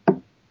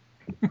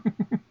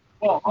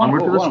 Well,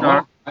 onward to the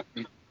start.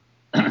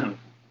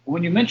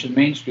 When you mentioned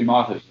mainstream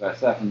authors,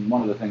 and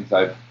one of the things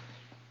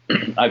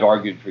I've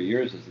argued for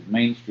years is that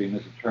mainstream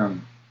is a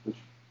term which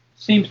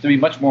seems to be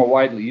much more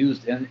widely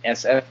used in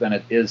SF than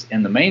it is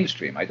in the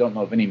mainstream. I don't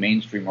know of any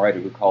mainstream writer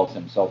who calls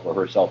himself or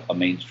herself a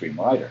mainstream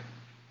writer.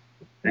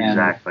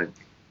 Exactly.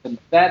 And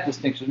that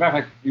distinction, as a matter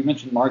of fact, you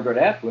mentioned Margaret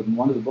Atwood, and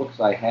one of the books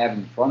I have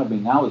in front of me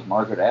now is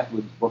Margaret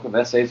Atwood's book of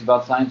essays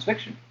about science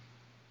fiction.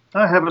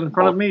 I have it in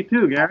front of me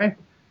too, Gary.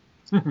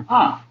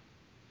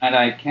 And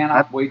I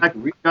cannot wait to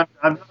read it.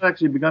 I've not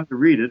actually begun to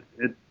read it.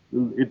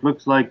 It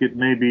looks like it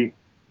may be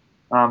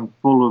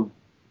full of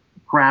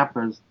crap,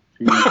 as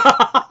she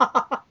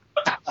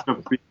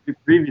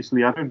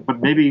previously uttered,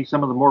 but maybe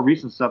some of the more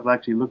recent stuff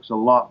actually looks a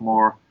lot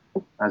more,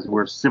 as it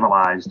were,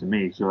 civilized to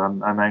me. So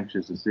I'm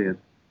anxious to see it.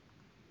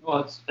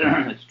 Well,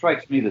 it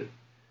strikes me that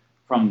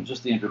from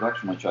just the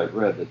introduction, which I've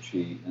read, that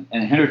she,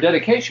 and her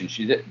dedication,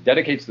 she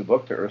dedicates the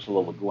book to Ursula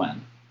Le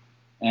Guin.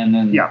 And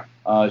then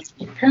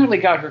she apparently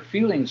got her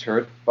feelings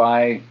hurt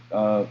by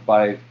Le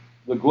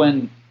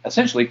Guin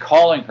essentially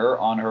calling her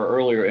on her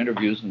earlier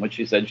interviews in which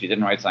she said she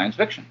didn't write science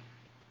fiction.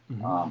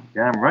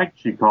 Damn right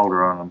she called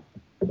her on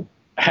them.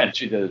 And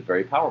she did it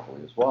very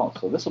powerfully as well.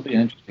 So this will be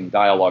an interesting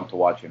dialogue to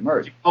watch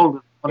emerge. She called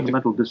it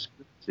fundamental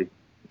discrepancy.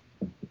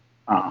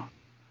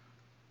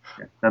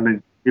 I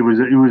mean, it was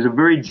a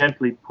very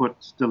gently put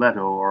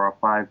stiletto or a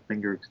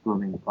 5-finger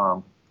exploding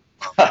palm.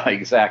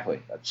 Exactly.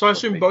 So I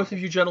assume both of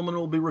you gentlemen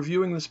will be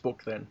reviewing this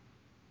book then?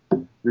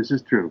 This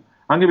is true.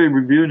 I'm going to be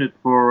reviewing it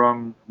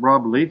for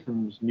Rob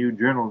Latham's new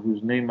journal,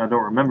 whose name I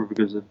don't remember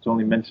because it's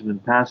only mentioned in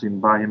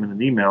passing by him in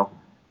an email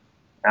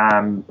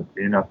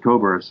in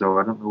October. So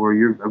I don't know where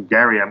you're...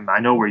 Gary, I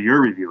know where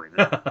you're reviewing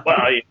it. Well,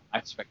 I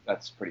expect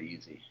that's pretty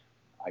easy.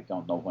 I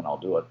don't know when I'll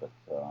do it, but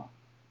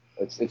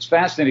it's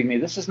fascinating to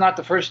me. This is not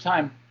the first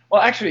time...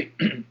 Well, actually,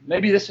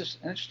 maybe this is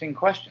an interesting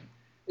question.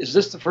 Is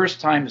this the first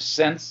time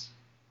since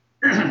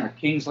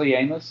Kingsley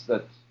Amis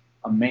that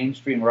a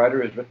mainstream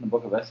writer has written a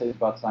book of essays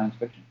about science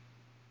fiction?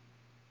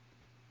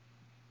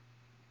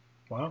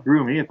 Wow.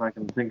 Screw me if I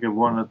can think of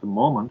one at the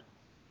moment.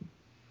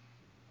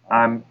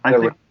 I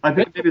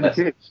think maybe the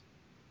case.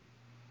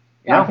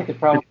 Yeah, I think it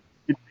probably...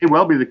 It may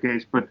well be the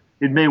case, but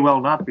it may well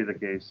not be the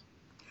case.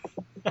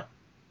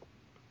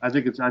 I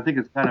think it's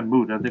kind of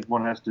moot. I think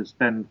one has to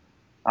spend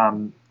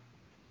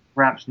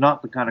perhaps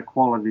not the kind of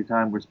quality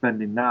time we're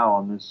spending now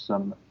on this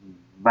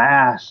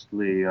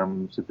vastly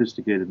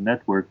sophisticated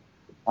network,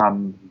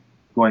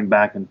 going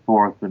back and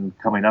forth and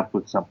coming up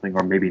with something,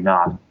 or maybe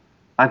not.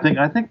 I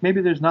think maybe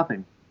there's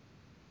nothing.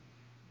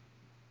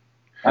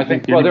 I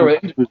think there were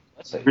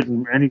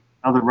any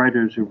other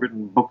writers who've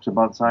written books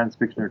about science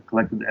fiction or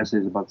collected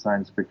essays about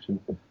science fiction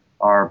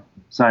are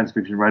science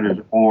fiction writers,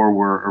 or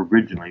were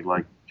originally,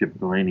 like Chip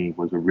Delaney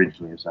was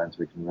originally a science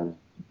fiction writer.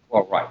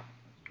 Well, right.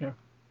 Yeah.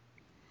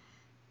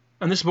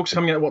 And this book's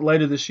coming out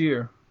later this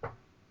year?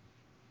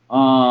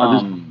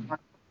 Book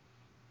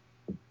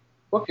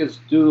is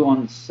due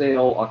on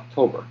sale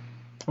October.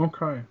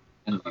 Okay.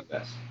 in the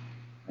U.S.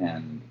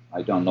 And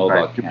I don't know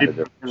Right. about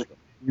Canada.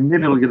 You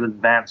maybe will get an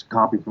advance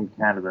copy from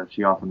Canada.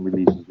 She often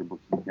releases her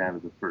books from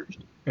Canada first.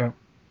 Yeah.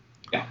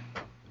 Yeah.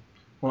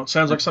 Well, it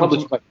sounds like It's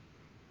something.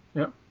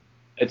 published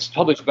It's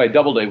published by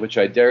Doubleday, which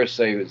I dare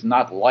say is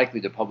not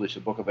likely to publish a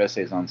book of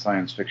essays on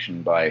science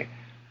fiction by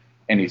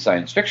any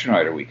science fiction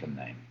writer we can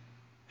name.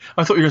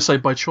 I thought you were going to say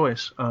by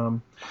choice.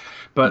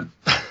 But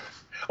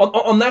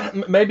on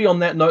that, maybe on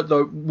that note,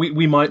 though,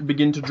 we might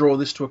begin to draw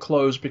this to a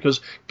close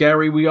because,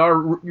 Gary, we are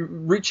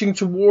reaching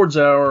towards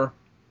our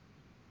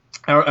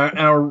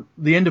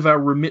the end of our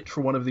remit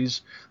for one of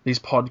these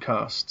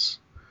podcasts.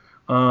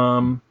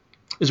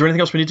 Is there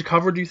anything else we need to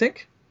cover, do you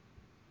think?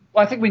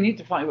 Well, I think we need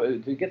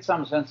to get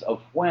some sense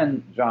of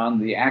when, John,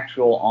 the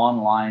actual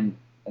online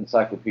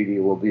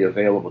encyclopedia will be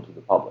available to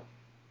the public.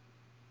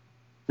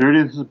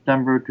 30th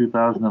September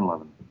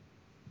 2011.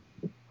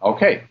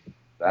 Okay,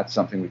 that's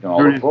something we can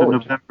all look 30th of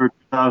forward to. November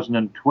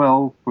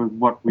 2012 for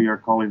what we are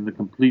calling the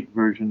complete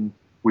version,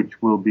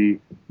 which will be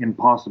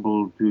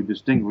impossible to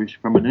distinguish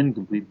from an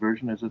incomplete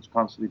version as it's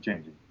constantly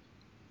changing.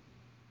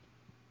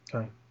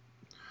 Okay.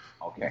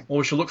 Okay. Well,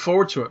 we shall look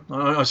forward to it.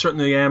 I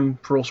certainly am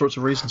for all sorts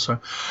of reasons. So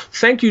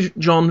thank you,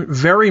 John,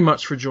 very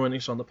much for joining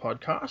us on the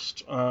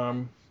podcast.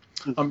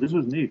 This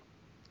was neat.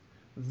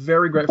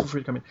 Very grateful for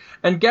you to come in.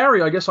 And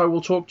Gary, I guess I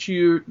will talk to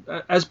you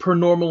as per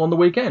normal on the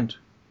weekend.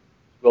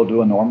 We'll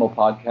do a normal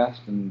podcast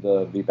and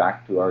be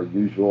back to our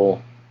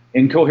usual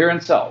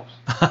incoherent selves.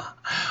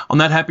 On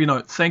that happy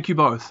note, thank you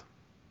both.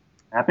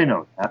 Happy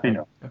note. Happy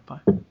note. Bye.